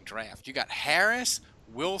fucking draft. You got Harris,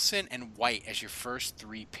 Wilson, and White as your first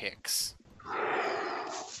 3 picks.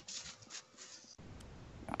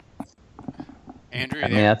 Andrew,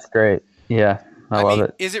 that's great. Yeah, I love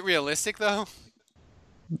it. Is it realistic though?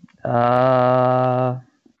 No.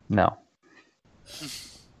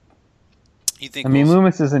 You think?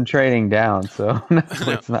 Loomis isn't trading down, so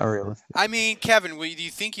it's not realistic. Kevin, do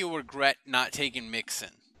you think you'll regret not taking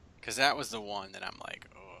Mixon? Because that was the one that I'm like,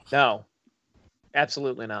 oh. No,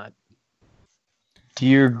 absolutely not. Do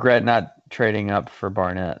you regret not trading up for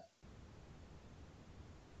Barnett?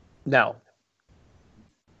 No.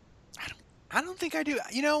 I don't think I do.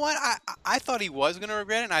 You know what? I thought he was going to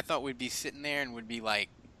regret it, and I thought we'd be sitting there and would be like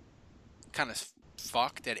kind of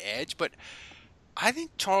fucked at edge. But I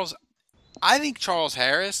think Charles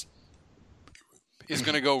Harris is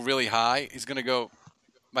going to go really high. He's going to go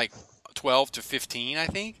like 12 to 15, I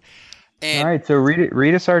think. And all right, so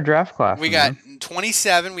read us our draft class. We got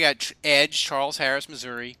 27. We got edge Charles Harris,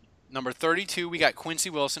 Missouri. Number 32, we got Quincy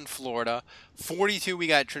Wilson, Florida. 42, we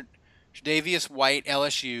got Tre'Davious White,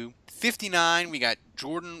 LSU. 59, we got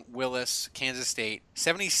Jordan Willis, Kansas State.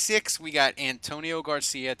 76, we got Antonio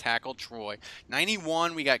Garcia, tackle, Troy.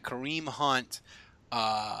 91, we got Kareem Hunt,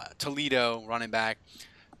 Toledo, running back.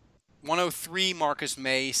 103, Marcus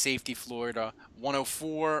May, safety, Florida.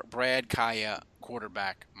 104, Brad Kaya,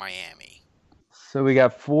 quarterback, Miami. So we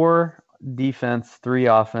got 4 defense, 3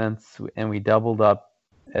 offense, and we doubled up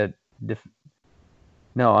at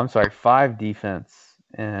 5 defense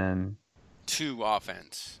and 2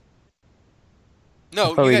 offense.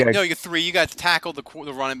 No, you got 3. You got the tackle, the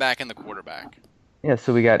running back, and the quarterback. Yeah,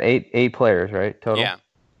 so we got 8 players, right, total? Yeah.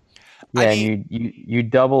 Yeah, and you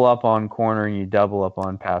double up on corner and you double up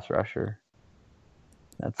on pass rusher.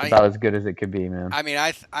 That's about as good as it could be, man. I mean,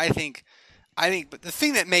 I think, but the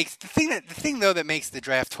thing that makes the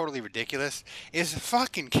draft totally ridiculous is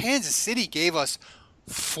fucking Kansas City gave us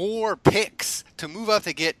 4 picks to move up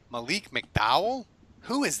to get Malik McDowell.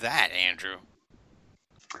 Who is that, Andrew?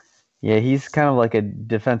 Yeah, he's kind of like a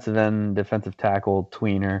defensive end, defensive tackle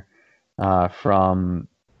tweener from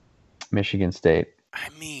Michigan State. I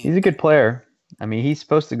mean, he's a good player. I mean, he's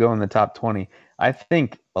supposed to go in the top 20. I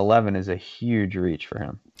think 11 is a huge reach for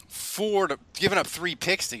him. 4 to giving up 3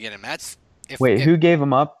 picks to get him. That's who gave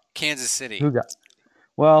him up? Kansas City. Who got?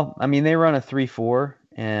 Well, I mean, they run a 3-4,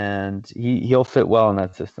 and he'll fit well in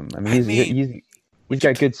that system. I mean, he's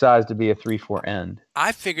got good size to be a 3-4 end.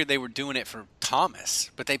 I figured they were doing it for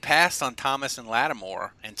Thomas, but they passed on Thomas and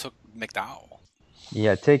Lattimore and took McDowell.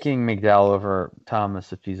 Yeah, taking McDowell over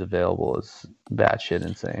Thomas if he's available is batshit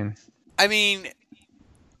insane. I mean,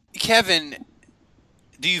 Kevin,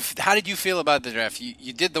 how did you feel about the draft?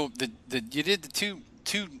 You did the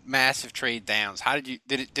two massive trade downs. How did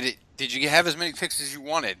you have as many picks as you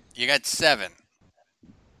wanted? You got 7.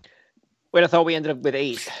 Wait, I thought we ended up with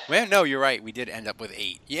 8. Well, no, you're right. We did end up with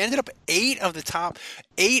 8. You ended up 8 of the top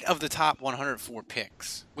 104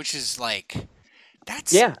 picks, which is like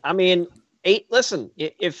that's. Yeah, I mean, 8. Listen,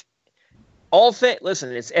 if all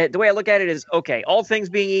listen, it's the way I look at it is okay. All things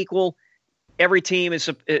being equal, every team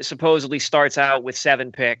supposedly starts out with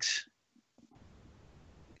 7 picks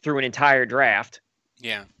through an entire draft.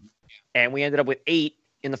 Yeah, and we ended up with 8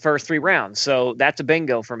 in the first 3 rounds. So that's a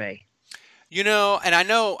bingo for me. You know, and I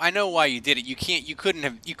know why you did it. You couldn't.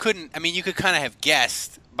 I mean, you could kind of have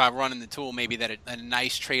guessed by running the tool maybe that a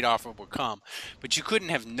nice trade offer would come, but you couldn't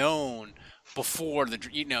have known before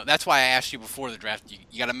that's why I asked you before the draft.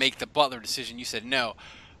 You got to make the Butler decision. You said no,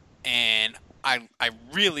 and I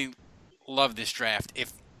really love this draft.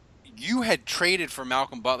 If you had traded for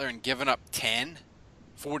Malcolm Butler and given up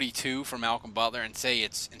 42 for Malcolm Butler and say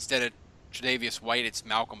it's instead of Tre'Davious White, it's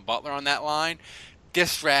Malcolm Butler on that line,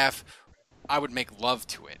 this draft, I would make love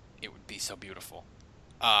to it. It would be so beautiful.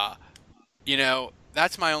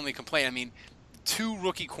 That's my only complaint. I mean, 2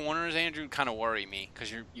 rookie corners, Andrew, kind of worry me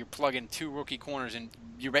because you're plugging 2 rookie corners and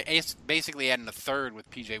you're basically adding a third with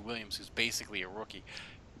P.J. Williams, who's basically a rookie.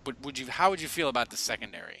 But how would you feel about the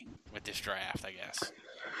secondary with this draft, I guess?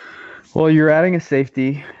 Well, you're adding a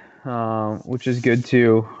safety, which is good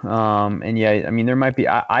too. And yeah, I mean, there might be.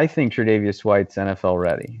 I think Tre'Davious White's NFL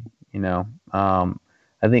ready.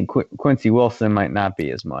 I think Quincy Wilson might not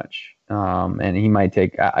be as much, and he might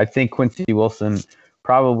take. I think Quincy Wilson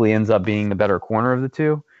probably ends up being the better corner of the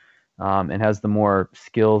 2, and has the more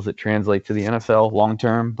skills that translate to the NFL long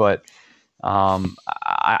term. But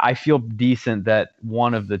I feel decent that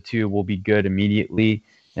one of the 2 will be good immediately,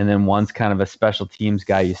 and then one's kind of a special teams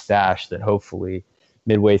guy you stash that hopefully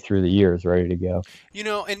midway through the year is ready to go.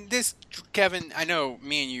 And this, Kevin, I know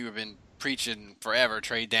me and you have been preaching forever,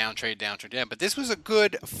 trade down, but this was a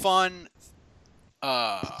good, fun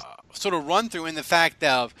sort of run through in the fact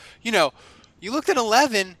of, you looked at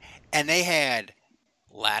 11 and they had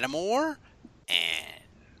Lattimore and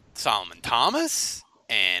Solomon Thomas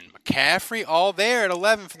and McCaffrey all there at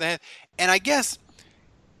 11 for the head. And I guess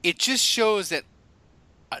it just shows that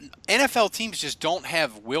NFL teams just don't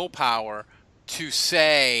have willpower to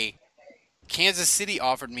say, Kansas City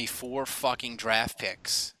offered me 4 fucking draft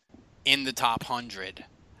picks in the top 100.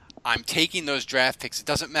 I'm taking those draft picks. It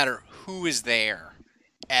doesn't matter who is there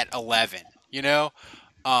at 11,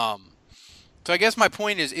 So I guess my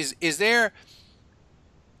point is there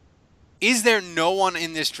is there no one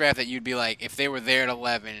in this draft that you'd be like, if they were there at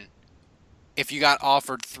 11, if you got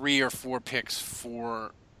offered 3 or 4 picks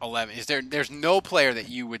for 11, there's no player that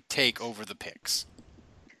you would take over the picks?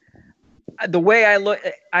 The way I look,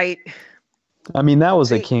 I mean, that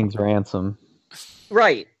was a king's ransom.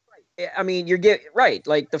 Right. I mean, right.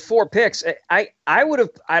 Like the 4 picks, I'd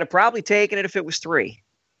have probably taken it if it was 3.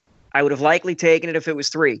 I would have likely taken it if it was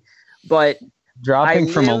 3. But dropping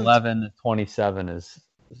from 11 to 27 is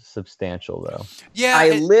substantial, though. Yeah,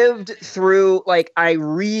 I lived through, like, I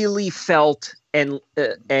really felt and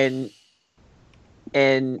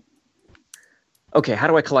okay, how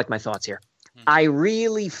do I collect my thoughts here? I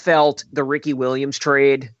really felt the Ricky Williams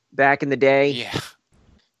trade back in the day. Yeah.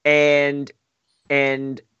 And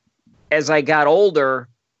as I got older,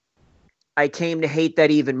 I came to hate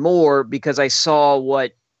that even more because I saw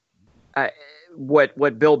what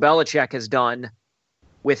Bill Belichick has done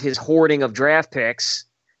with his hoarding of draft picks.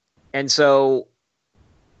 And so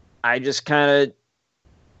I just kind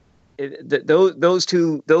of those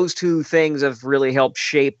two things have really helped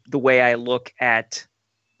shape the way I look at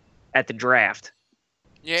the draft.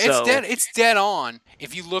 Yeah, it's dead on.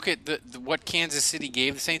 If you look at what Kansas City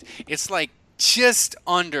gave the Saints, it's like just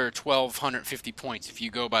under 1,250 points if you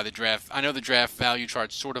go by the draft. I know the draft value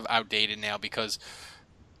chart's sort of outdated now because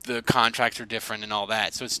the contracts are different and all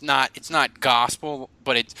that. So it's not gospel,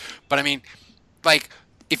 but I mean, like,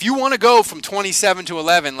 if you want to go from 27 to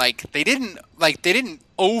 11, like they didn't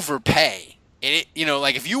overpay.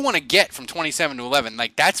 Like if you want to get from 27 to 11,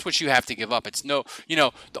 like that's what you have to give up. It's the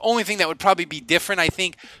only thing that would probably be different, I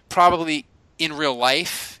think, probably in real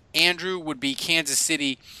life, Andrew, would be Kansas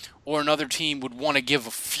City or another team would want to give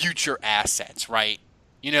future assets, right?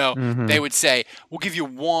 They would say, we'll give you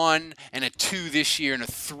 1 and a 2 this year and a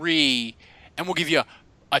 3, and we'll give you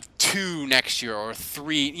a 2 next year or a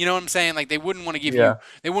 3. You know what I'm saying? Like they wouldn't want to give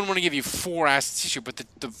you 4 assets this year, but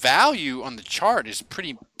the value on the chart is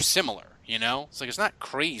pretty similar. It's like it's not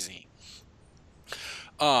crazy.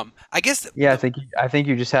 I guess. I think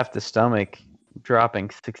you just have to stomach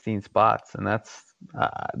dropping 16 spots, and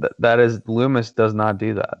that is Loomis does not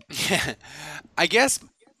do that. Yeah, I guess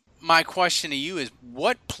my question to you is,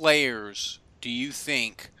 what players do you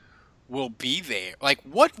think will be there? Like,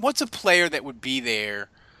 what's a player that would be there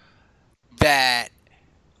that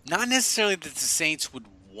not necessarily that the Saints would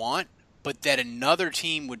want, but that another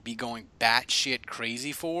team would be going batshit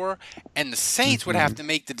crazy for, and the Saints would have to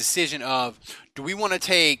make the decision of, do we want to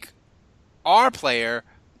take our player,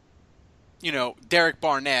 Derek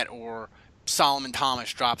Barnett or Solomon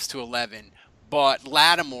Thomas drops to 11, but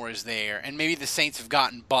Lattimore is there, and maybe the Saints have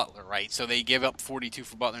gotten Butler, right? So they give up 42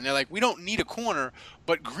 for Butler, and they're like, we don't need a corner,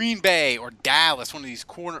 but Green Bay or Dallas, one of these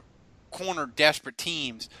corner desperate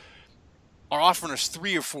teams, are offering us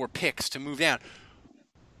 3 or 4 picks to move down.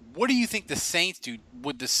 What do you think the Saints do?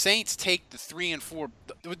 Would the Saints take the 3 and 4?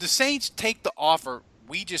 Would the Saints take the offer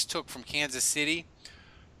we just took from Kansas City,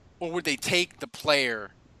 or would they take the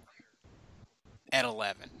player at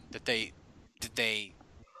 11 that they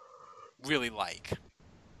really like?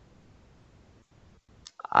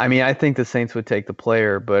 I mean, I think the Saints would take the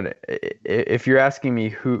player, but if you're asking me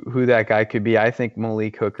who that guy could be, I think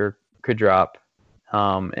Malik Hooker could drop,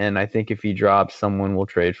 and I think if he drops, someone will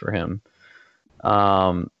trade for him.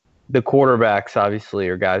 The quarterbacks obviously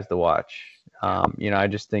are guys to watch. I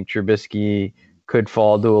just think Trubisky could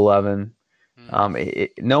fall to 11.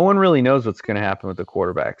 No one really knows what's going to happen with the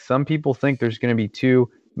quarterback. Some people think there's going to be 2,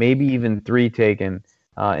 maybe even 3 taken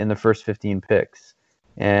in the first 15 picks.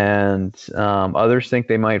 And others think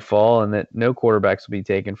they might fall and that no quarterbacks will be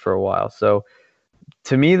taken for a while. So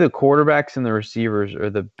to me, the quarterbacks and the receivers are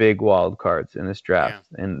the big wild cards in this draft.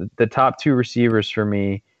 Yeah. And the top 2 receivers for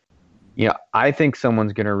me, I think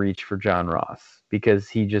someone's going to reach for John Ross because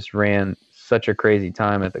he just ran such a crazy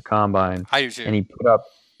time at the combine. I do too. And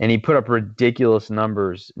he put up ridiculous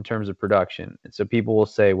numbers in terms of production. And so people will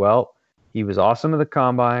say, well, he was awesome at the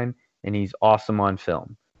combine and he's awesome on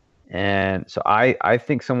film. And so I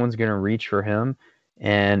think someone's going to reach for him.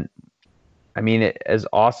 And I mean, as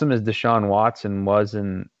awesome as Deshaun Watson was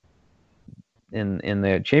in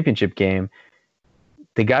the championship game,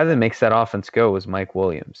 the guy that makes that offense go was Mike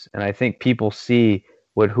Williams. And I think people see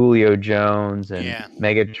what Julio Jones and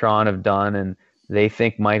Megatron have done, and they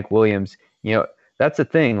think Mike Williams, that's the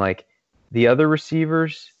thing. Like the other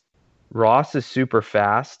receivers, Ross is super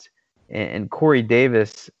fast, and Corey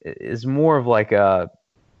Davis is more of like a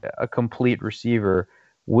complete receiver.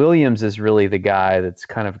 Williams is really the guy that's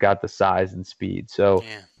kind of got the size and speed. So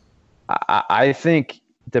I think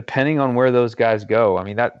depending on where those guys go, I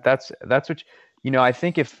mean, that's what I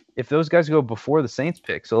think if those guys go before the Saints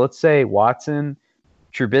pick, so let's say Watson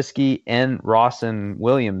Trubisky and Ross and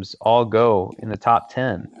Williams all go in the top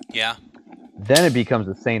 10, Yeah. then it becomes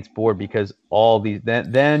the Saints board because all these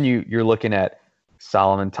then you're looking at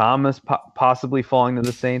Solomon Thomas possibly falling to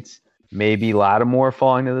the Saints, maybe Lattimore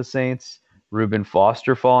falling to the Saints, Reuben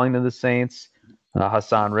Foster falling to the Saints,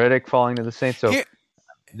 Hassan Reddick falling to the Saints. So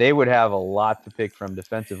they would have a lot to pick from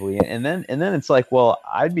defensively, and then it's like, well,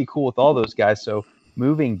 I'd be cool with all those guys. So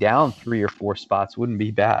moving down 3 or 4 spots wouldn't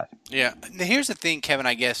be bad. Yeah. Now, here's the thing, Kevin.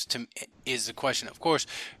 I guess is the question. Of course,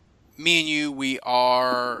 me and you,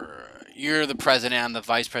 you're the president, I'm the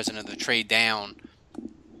vice president of the trade down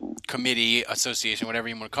committee, association, whatever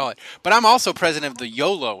you want to call it. But I'm also president of the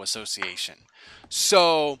YOLO association.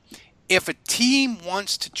 So if a team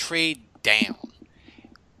wants to trade down,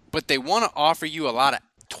 but they want to offer you a lot of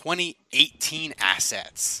 2018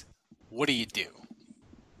 assets, what do you do?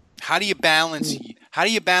 How do you balance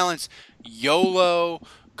YOLO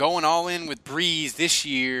going all in with Breeze this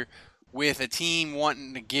year with a team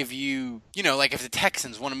wanting to give you, like if the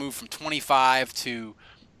Texans want to move from 25 to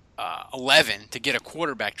 11 to get a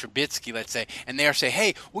quarterback, Trubisky, let's say, and they're say,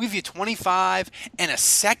 hey, we'll give you 25 and a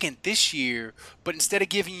second this year, but instead of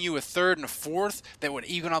giving you a third and a fourth that would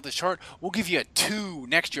even out the chart, we'll give you a 2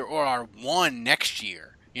 next year or our 1 next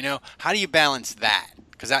year. How do you balance that?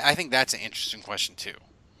 Because I think that's an interesting question too.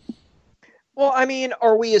 Well, I mean,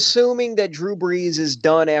 are we assuming that Drew Brees is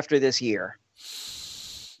done after this year?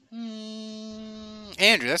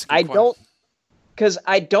 Andrew, that's a good question. Because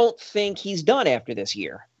I don't think he's done after this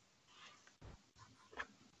year.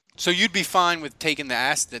 So you'd be fine with taking the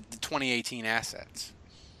 2018 assets?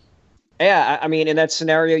 Yeah, I mean, in that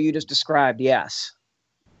scenario you just described, yes.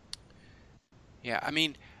 Yeah, I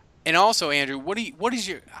mean, and also, Andrew, what is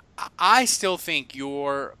your? I still think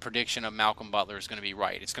your prediction of Malcolm Butler is going to be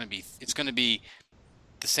right. It's going to be,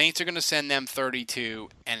 the Saints are going to send them 32,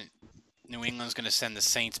 and New England's going to send the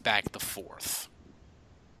Saints back the 4th.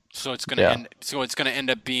 So it's going to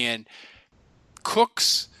end up being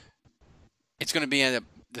Cooks. It's going to be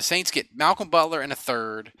the Saints get Malcolm Butler in a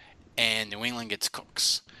 3rd, and New England gets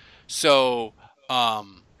Cooks. So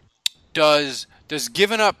does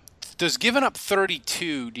giving up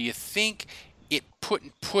 32? Do you think it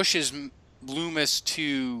pushes Loomis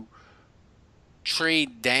to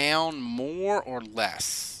trade down more or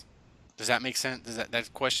less? Does that make sense? Does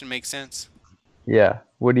that question make sense? Yeah.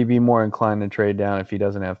 Would he be more inclined to trade down if he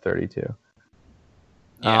doesn't have 32?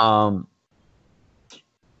 Yeah.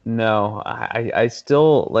 No, I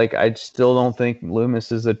still don't think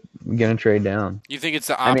Loomis is going to trade down. You think it's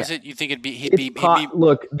the opposite? I mean, you think he'd be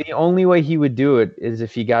look, the only way he would do it is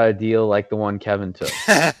if he got a deal like the one Kevin took.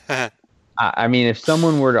 I mean, if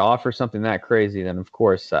someone were to offer something that crazy, then of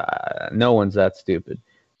course no one's that stupid.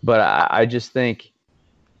 But I just think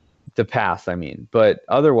the past. I mean, but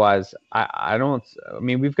otherwise, I don't. I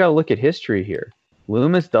mean, we've got to look at history here.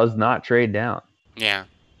 Loomis does not trade down. Yeah.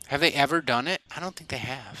 Have they ever done it? I don't think they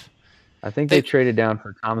have. I think they traded down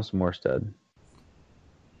for Thomas Morstead.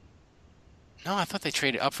 No, I thought they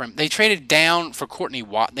traded up for him. They traded down for Courtney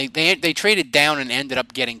Watson. They traded down and ended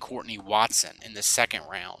up getting Courtney Watson in the 2nd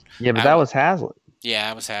round. Yeah, but that was Hazlitt. Yeah,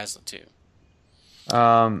 that was Hazlitt too.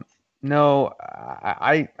 No,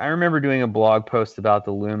 I remember doing a blog post about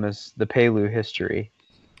the Paylou history.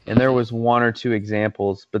 And there was 1 or 2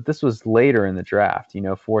 examples, but this was later in the draft.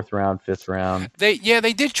 4th round, 5th round. They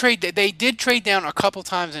did trade. They did trade down a couple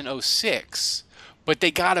times in 2006, but they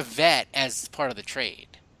got a vet as part of the trade.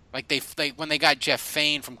 Like they when they got Jeff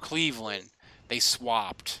Fain from Cleveland, they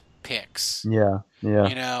swapped picks. Yeah.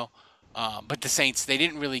 But the Saints, they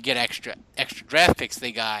didn't really get extra draft picks.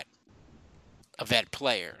 They got a vet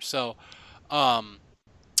player. So, all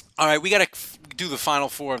right, we got to do the final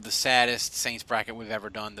 4 of the saddest Saints bracket we've ever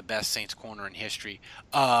done, the best Saints corner in history.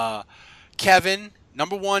 Kevin,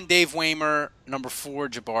 number 1, Dave Waymer. Number 4,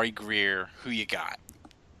 Jabari Greer. Who you got?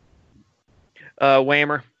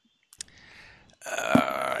 Waymer.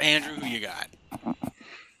 Andrew, who you got?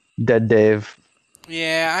 Dead Dave.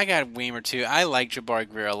 Yeah, I got Waymer too. I like Jabari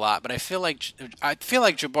Greer a lot, but I feel like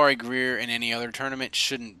Jabari Greer in any other tournament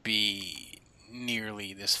shouldn't be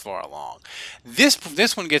nearly this far along. This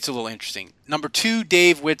one gets a little interesting. Number 2,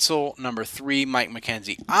 Dave Witzel. Number 3, Mike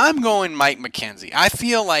McKenzie. I'm going Mike McKenzie. I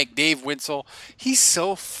feel like Dave Witzel, he's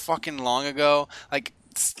so fucking long ago. Like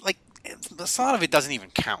a lot of it doesn't even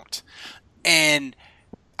count. And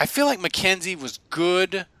I feel like McKenzie was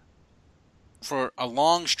good for a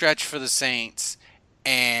long stretch for the Saints,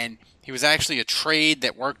 and he was actually a trade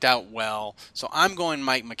that worked out well. So I'm going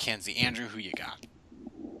Mike McKenzie. Andrew, who you got?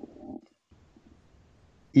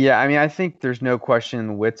 Yeah, I mean, I think there's no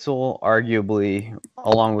question Witzel, arguably,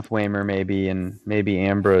 along with Waymer maybe, and maybe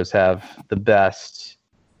Ambrose have the best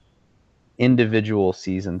individual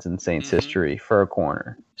seasons in Saints history for a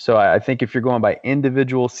corner. So I think if you're going by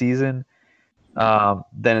individual season,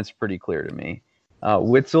 then it's pretty clear to me.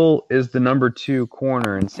 Witzel is the number 2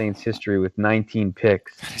 corner in Saints history with 19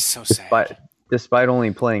 picks. That is so sad. Despite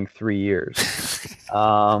only playing 3 years.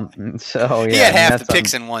 So yeah, he had half the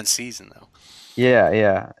picks in one season, though.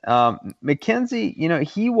 Yeah. McKenzie,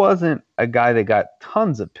 he wasn't a guy that got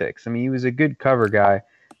tons of picks. I mean, he was a good cover guy.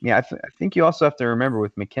 Yeah, I think you also have to remember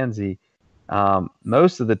with McKenzie,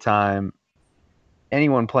 most of the time,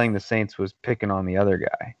 anyone playing the Saints was picking on the other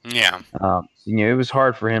guy. Yeah. It was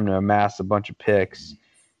hard for him to amass a bunch of picks,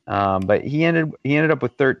 but he ended up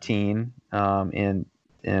with 13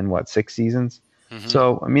 in what, 6 seasons. Mm-hmm.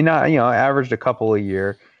 So I mean, averaged a couple a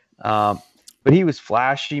year, but he was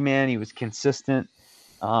flashy, man. He was consistent,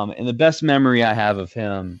 and the best memory I have of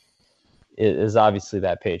him is obviously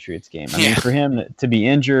that Patriots game. I mean, for him to be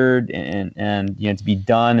injured and to be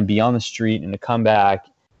done and be on the street and to come back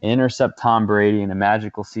and intercept Tom Brady in a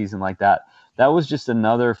magical season like that was just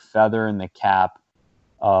another feather in the cap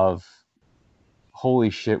of holy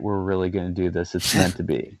shit, we're really going to do this. It's meant to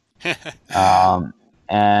be.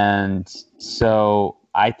 And so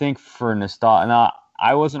I think for nostalgia, now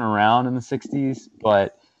I wasn't around in the 60s,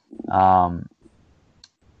 but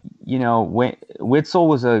Witzel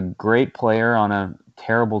was a great player on a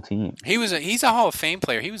terrible team. He's a Hall of Fame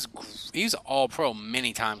player. He was All Pro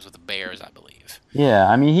many times with the Bears, I believe. Yeah,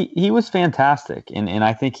 I mean he was fantastic, and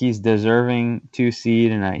I think he's deserving 2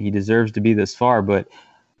 seed, and he deserves to be this far. But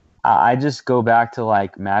I just go back to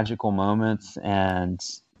like magical moments, and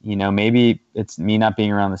maybe it's me not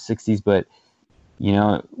being around the 60s, but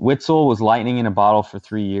Witzel was lightning in a bottle for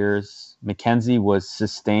 3 years. McKenzie was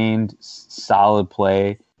sustained solid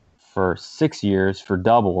play for 6 years for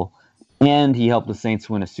double, and he helped the Saints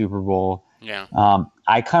win a Super Bowl. Yeah.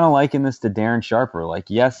 I kind of liken this to Darren Sharper. Like,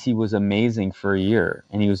 yes, he was amazing for a year,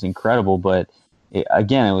 and he was incredible, but it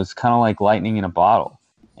was kind of like lightning in a bottle.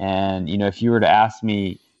 And, if you were to ask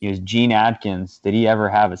me, Gene Atkins, did he ever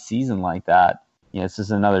have a season like that? This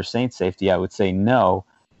is another Saints safety. I would say no,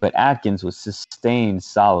 but Atkins was sustained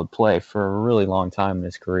solid play for a really long time in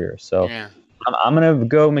his career. So I'm going to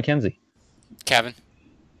go McKenzie. Kevin?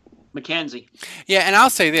 McKenzie. Yeah, and I'll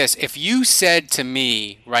say this. If you said to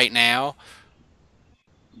me right now,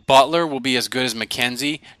 Butler will be as good as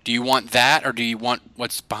McKenzie, do you want that, or do you want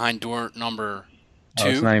what's behind door number 2?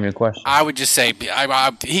 It's not even a question. I would just say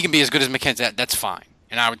he can be as good as McKenzie. That's fine.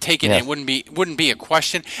 And I would take it, and it wouldn't be a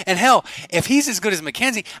question. And hell, if he's as good as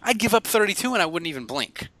McKenzie, I'd give up 32 and I wouldn't even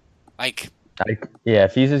blink. If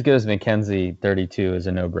he's as good as McKenzie, 32 is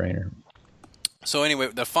a no-brainer. So anyway,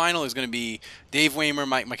 the final is going to be Dave Waymer,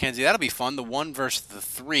 Mike McKenzie. That'll be fun. The 1 versus the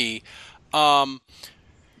 3.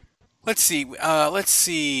 Let's see.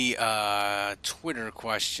 Twitter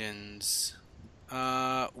questions.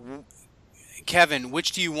 Kevin,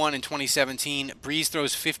 which do you want in 2017? Breeze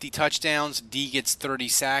throws 50 touchdowns, D gets 30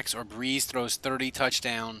 sacks, or Breeze throws 30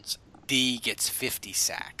 touchdowns, D gets 50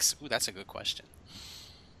 sacks? Ooh, that's a good question.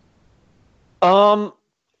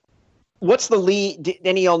 What's the league?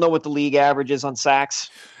 Any of y'all know what the league average is on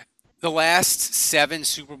sacks? The last 7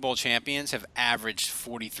 Super Bowl champions have averaged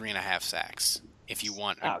 43.5 sacks. If you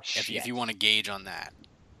want, if you want to gauge on that.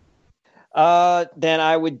 Then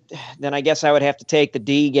I guess I would have to take the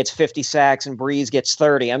D gets 50 sacks and Breeze gets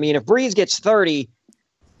 30. I mean, if Breeze gets 30,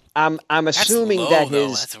 I'm assuming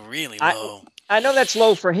that's really low. I know that's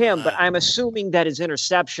low for him, but I'm assuming that his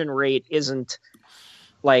interception rate isn't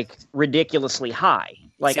like ridiculously high.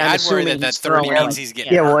 Like, I'm assuming that 30 means he's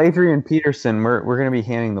getting. Yeah, well, Adrian Peterson, we're going to be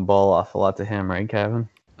handing the ball off a lot to him, right, Kevin?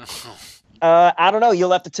 I don't know.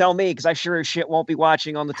 You'll have to tell me, because I sure as shit won't be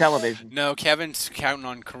watching on the television. No, Kevin's counting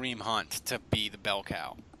on Kareem Hunt to be the bell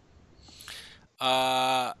cow.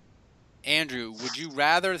 Andrew, would you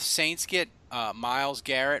rather the Saints get Myles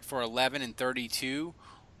Garrett for 11 and 32,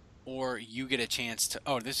 or you get a chance to...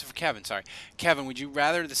 Oh, this is for Kevin, sorry. Kevin, would you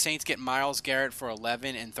rather the Saints get Myles Garrett for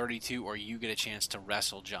 11 and 32, or you get a chance to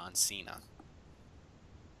wrestle John Cena?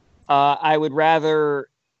 I would rather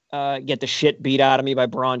get the shit beat out of me by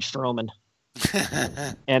Braun Strowman.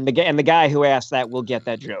 and the guy who asked that will get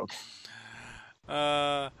that joke.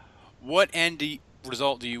 What end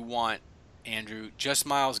result do you want, Andrew? Just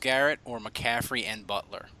Myles Garrett or McCaffrey and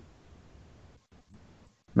Butler?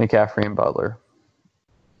 McCaffrey and Butler.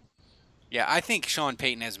 Yeah, I think Sean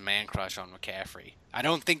Payton has a man crush on McCaffrey. I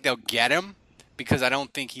don't think they'll get him because I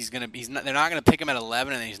don't think he's gonna. They're not gonna pick him at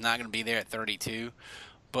 11, and he's not gonna be there at 32.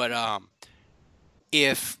 But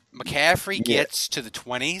if McCaffrey gets to the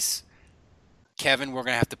 20s, Kevin, we're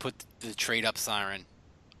going to have to put the trade-up siren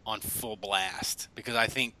on full blast because I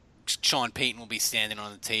think Sean Payton will be standing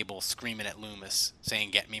on the table screaming at Loomis,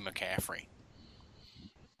 saying, "Get me McCaffrey."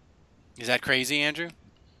 Is that crazy, Andrew?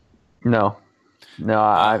 No.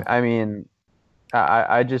 I mean,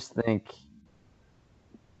 I just think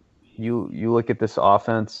you look at this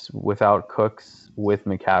offense without Cooks with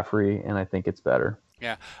McCaffrey, and I think it's better.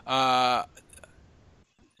 Yeah.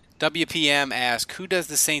 WPM asks, who does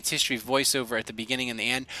the Saints history voiceover at the beginning and the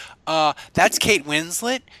end? That's Kate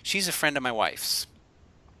Winslet. She's a friend of my wife's.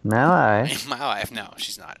 My wife? No,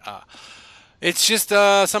 she's not. It's just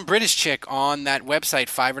some British chick on that website,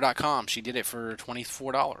 Fiverr.com. She did it for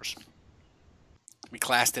 $24. We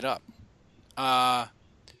classed it up.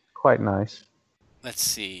 Quite nice. Let's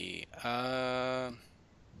see. Andrew,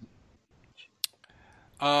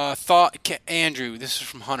 this is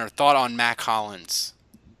from Hunter. Thought on Mac Hollins.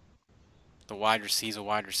 He's a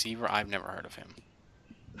wide receiver. I've never heard of him.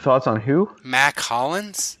 Thoughts on who? Mac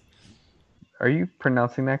Hollins? Are you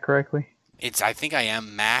pronouncing that correctly? I think I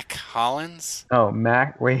am. Mac Hollins? Oh,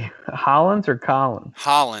 Mac. Wait, Hollins or Collins?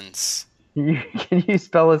 Hollins. Can you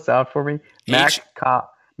spell this out for me? Mac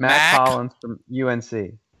Hollins from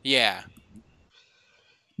UNC. Yeah.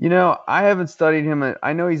 You know, I haven't studied him.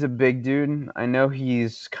 I know he's a big dude. I know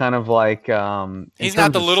he's kind of like. He's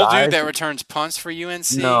not the little dude that returns punts for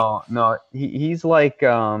UNC. No. He's like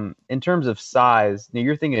in terms of size. Now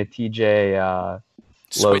you're thinking of TJ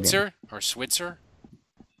Switzer or Switzer.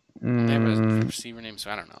 They have a receiver name, so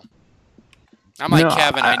I don't know. I'm like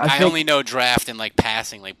Kevin. I only know draft and like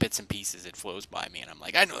passing, like bits and pieces. It flows by me, and I'm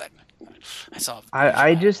like, I know that. I saw.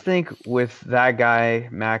 I just think with that guy,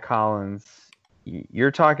 Mac Hollins. You're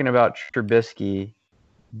talking about Trubisky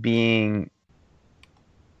being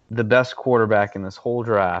the best quarterback in this whole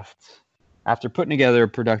draft after putting together a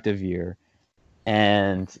productive year.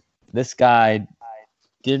 And this guy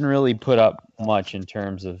didn't really put up much in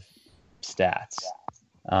terms of stats,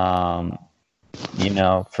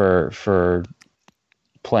 for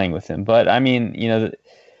playing with him. But I mean,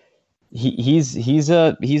 he's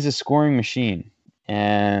a scoring machine.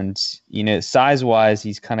 And, size-wise,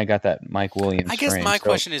 he's kind of got that Mike Williams I guess frame. my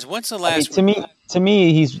question is, when's the last... To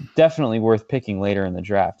me, he's definitely worth picking later in the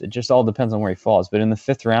draft. It just all depends on where he falls. But in the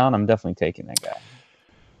 5th round, I'm definitely taking that guy.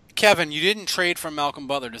 Kevin, you didn't trade for Malcolm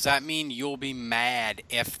Butler. Does that mean you'll be mad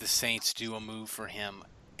if the Saints do a move for him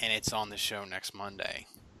and it's on the show next Monday?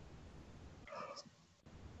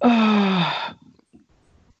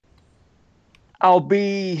 I'll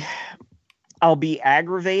be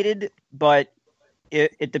aggravated, but...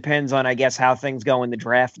 It depends on, I guess, how things go in the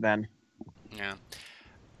draft then. Yeah.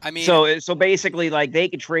 I mean... So basically, like, they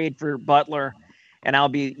could trade for Butler, and I'll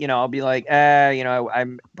be like, I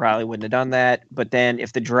probably wouldn't have done that. But then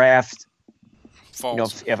if the draft...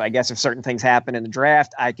 falls. If certain things happen in the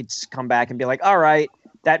draft, I could come back and be like, all right,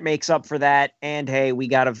 that makes up for that. And, hey, we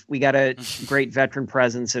got a great veteran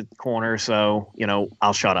presence at corner, so,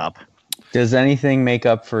 I'll shut up. Does anything make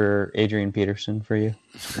up for Adrian Peterson for you?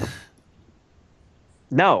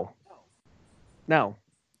 No.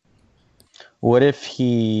 What if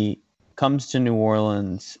he comes to New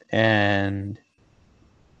Orleans and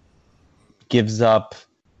gives up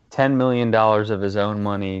 $10 million of his own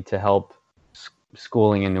money to help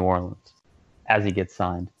schooling in New Orleans as he gets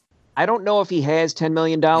signed? I don't know if he has $10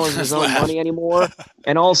 million of his own money anymore.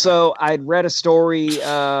 And also, I'd read a story.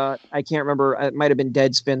 I can't remember. It might have been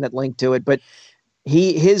Deadspin that linked to it. But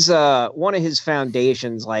his one of his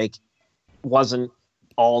foundations wasn't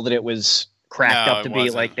all that it was cracked up to be.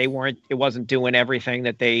 Like it wasn't doing everything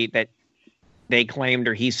that they claimed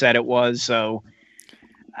or he said it was. So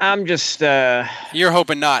I'm just you're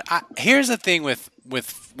hoping not. Here's the thing with I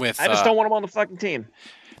just don't want him on the fucking team.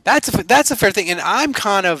 That's a fair thing, and I'm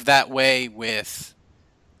kind of that way with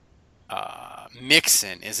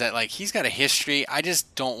Mixon. Is that like he's got a history? I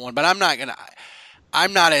just don't want, but I'm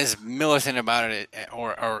not as militant about it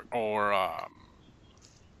or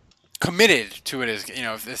committed to it as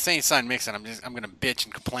if the Saints sign Mixon, I'm gonna bitch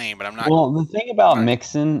and complain, but I'm not. Well, the thing about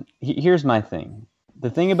Mixon, here's my thing. The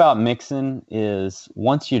thing about Mixon is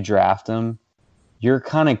once you draft him, you're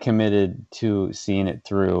kind of committed to seeing it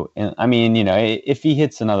through. And I mean, if he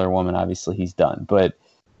hits another woman, obviously he's done. But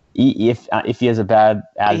if he has a bad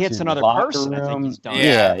attitude, he hits another person, I think he's done.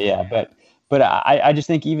 Yeah. But I just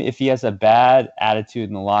think even if he has a bad attitude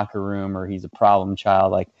in the locker room or he's a problem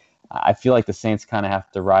child, I feel like the Saints kind of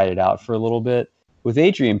have to ride it out for a little bit. With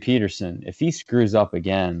Adrian Peterson, if he screws up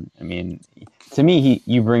again, I mean, to me,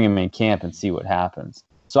 you bring him in camp and see what happens.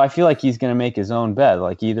 So I feel like he's going to make his own bet.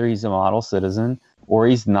 Like either he's a model citizen or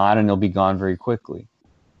he's not, and he'll be gone very quickly.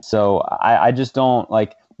 So I just don't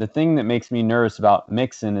the thing that makes me nervous about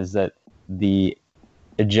Mixon is that the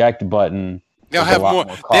eject button They'll have more.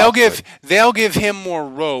 They'll give him more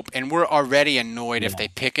rope, and we're already annoyed if they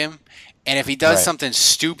pick him. And if he does something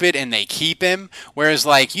stupid and they keep him, whereas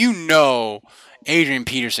Adrian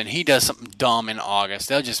Peterson, he does something dumb in August,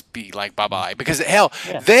 they'll just be like, bye-bye. Because, hell,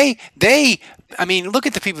 they look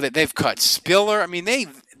at the people that they've cut. Spiller,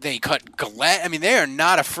 they cut Gillette. They are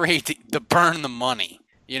not afraid to burn the money,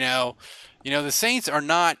 the Saints are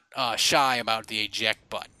not shy about the eject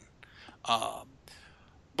button.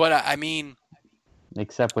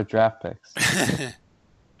 Except with draft picks.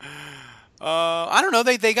 I don't know.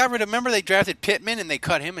 They got rid of. Remember, they drafted Pittman and they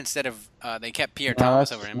cut him instead of. They kept Pierre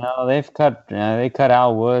Thomas over him. No, they've cut. They cut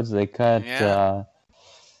Al Woods. They cut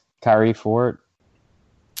Kyrie Fort.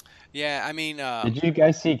 Yeah, did you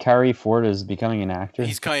guys see Kyrie Fort is becoming an actor?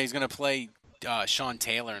 He's going to play Sean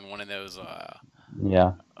Taylor in one of those.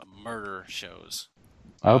 Murder shows.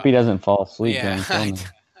 I hope he doesn't fall asleep. Yeah,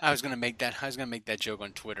 I was going to make that. I was going to make that joke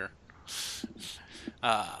on Twitter.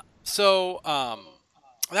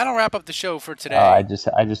 That'll wrap up the show for today. I just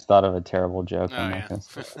thought of a terrible joke. That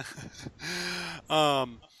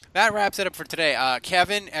wraps it up for today.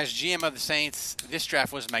 Kevin, as GM of the Saints, this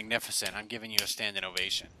draft was magnificent. I'm giving you a standing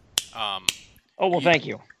ovation. Thank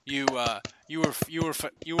you. You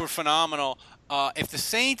were phenomenal. If the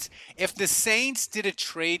Saints did a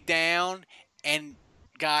trade down and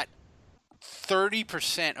got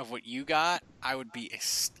 30% of what you got, I would be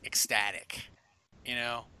ecstatic.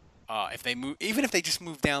 If they move, even if they just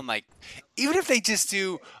move down, even if they just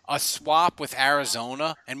do a swap with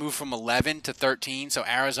Arizona and move from 11 to 13, so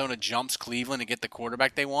Arizona jumps Cleveland to get the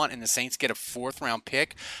quarterback they want, and the Saints get a 4th round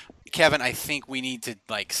pick, Kevin, I think we need to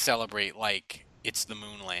celebrate like it's the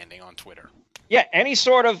moon landing on Twitter. Yeah, any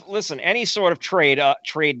sort of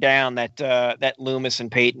trade down that Loomis and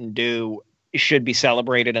Peyton do should be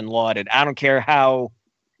celebrated and lauded. I don't care how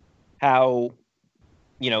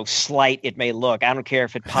slight it may look. I don't care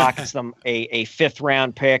if it pockets them a 5th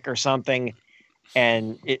round pick or something,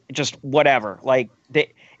 and it just whatever.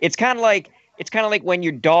 It's kind of like when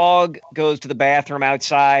your dog goes to the bathroom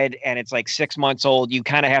outside and it's 6 months old. You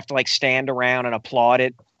kind of have to stand around and applaud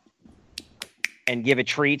it and give it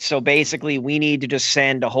treats. So basically, we need to just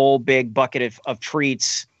send a whole big bucket of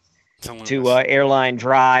treats to Airline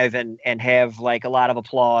Drive and have a lot of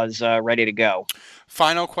applause ready to go.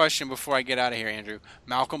 Final question before I get out of here, Andrew.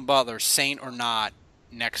 Malcolm Butler, Saint or not,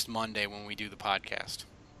 next Monday when we do the podcast?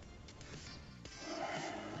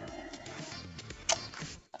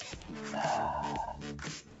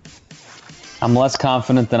 I'm less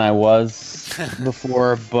confident than I was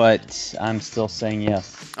before, but I'm still saying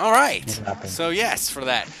yes. All right. So yes for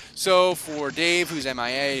that. So for Dave, who's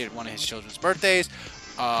MIA at one of his children's birthdays,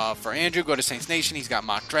 for Andrew, go to Saints Nation. He's got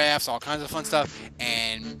mock drafts, all kinds of fun stuff.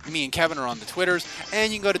 And me and Kevin are on the Twitters.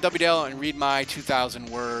 And you can go to WDL and read my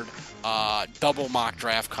 2,000-word double mock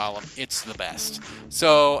draft column. It's the best.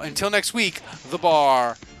 So until next week, the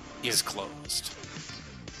bar is closed.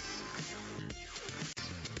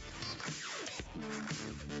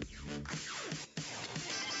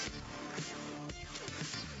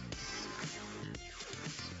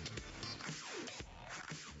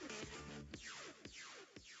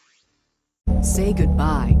 Say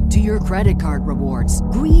goodbye to your credit card rewards.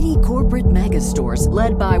 Greedy corporate mega stores,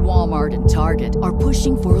 led by Walmart and Target, are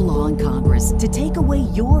pushing for a law in Congress to take away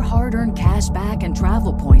your hard-earned cash back and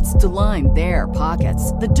travel points to line their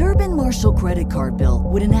pockets. The Durbin-Marshall credit card bill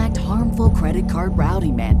would enact harmful credit card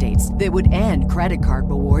routing mandates that would end credit card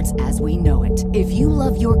rewards as we know it. If you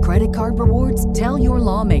love your credit card rewards, tell your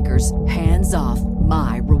lawmakers, hands off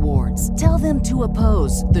my rewards. Tell them to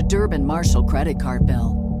oppose the Durbin-Marshall credit card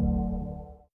bill.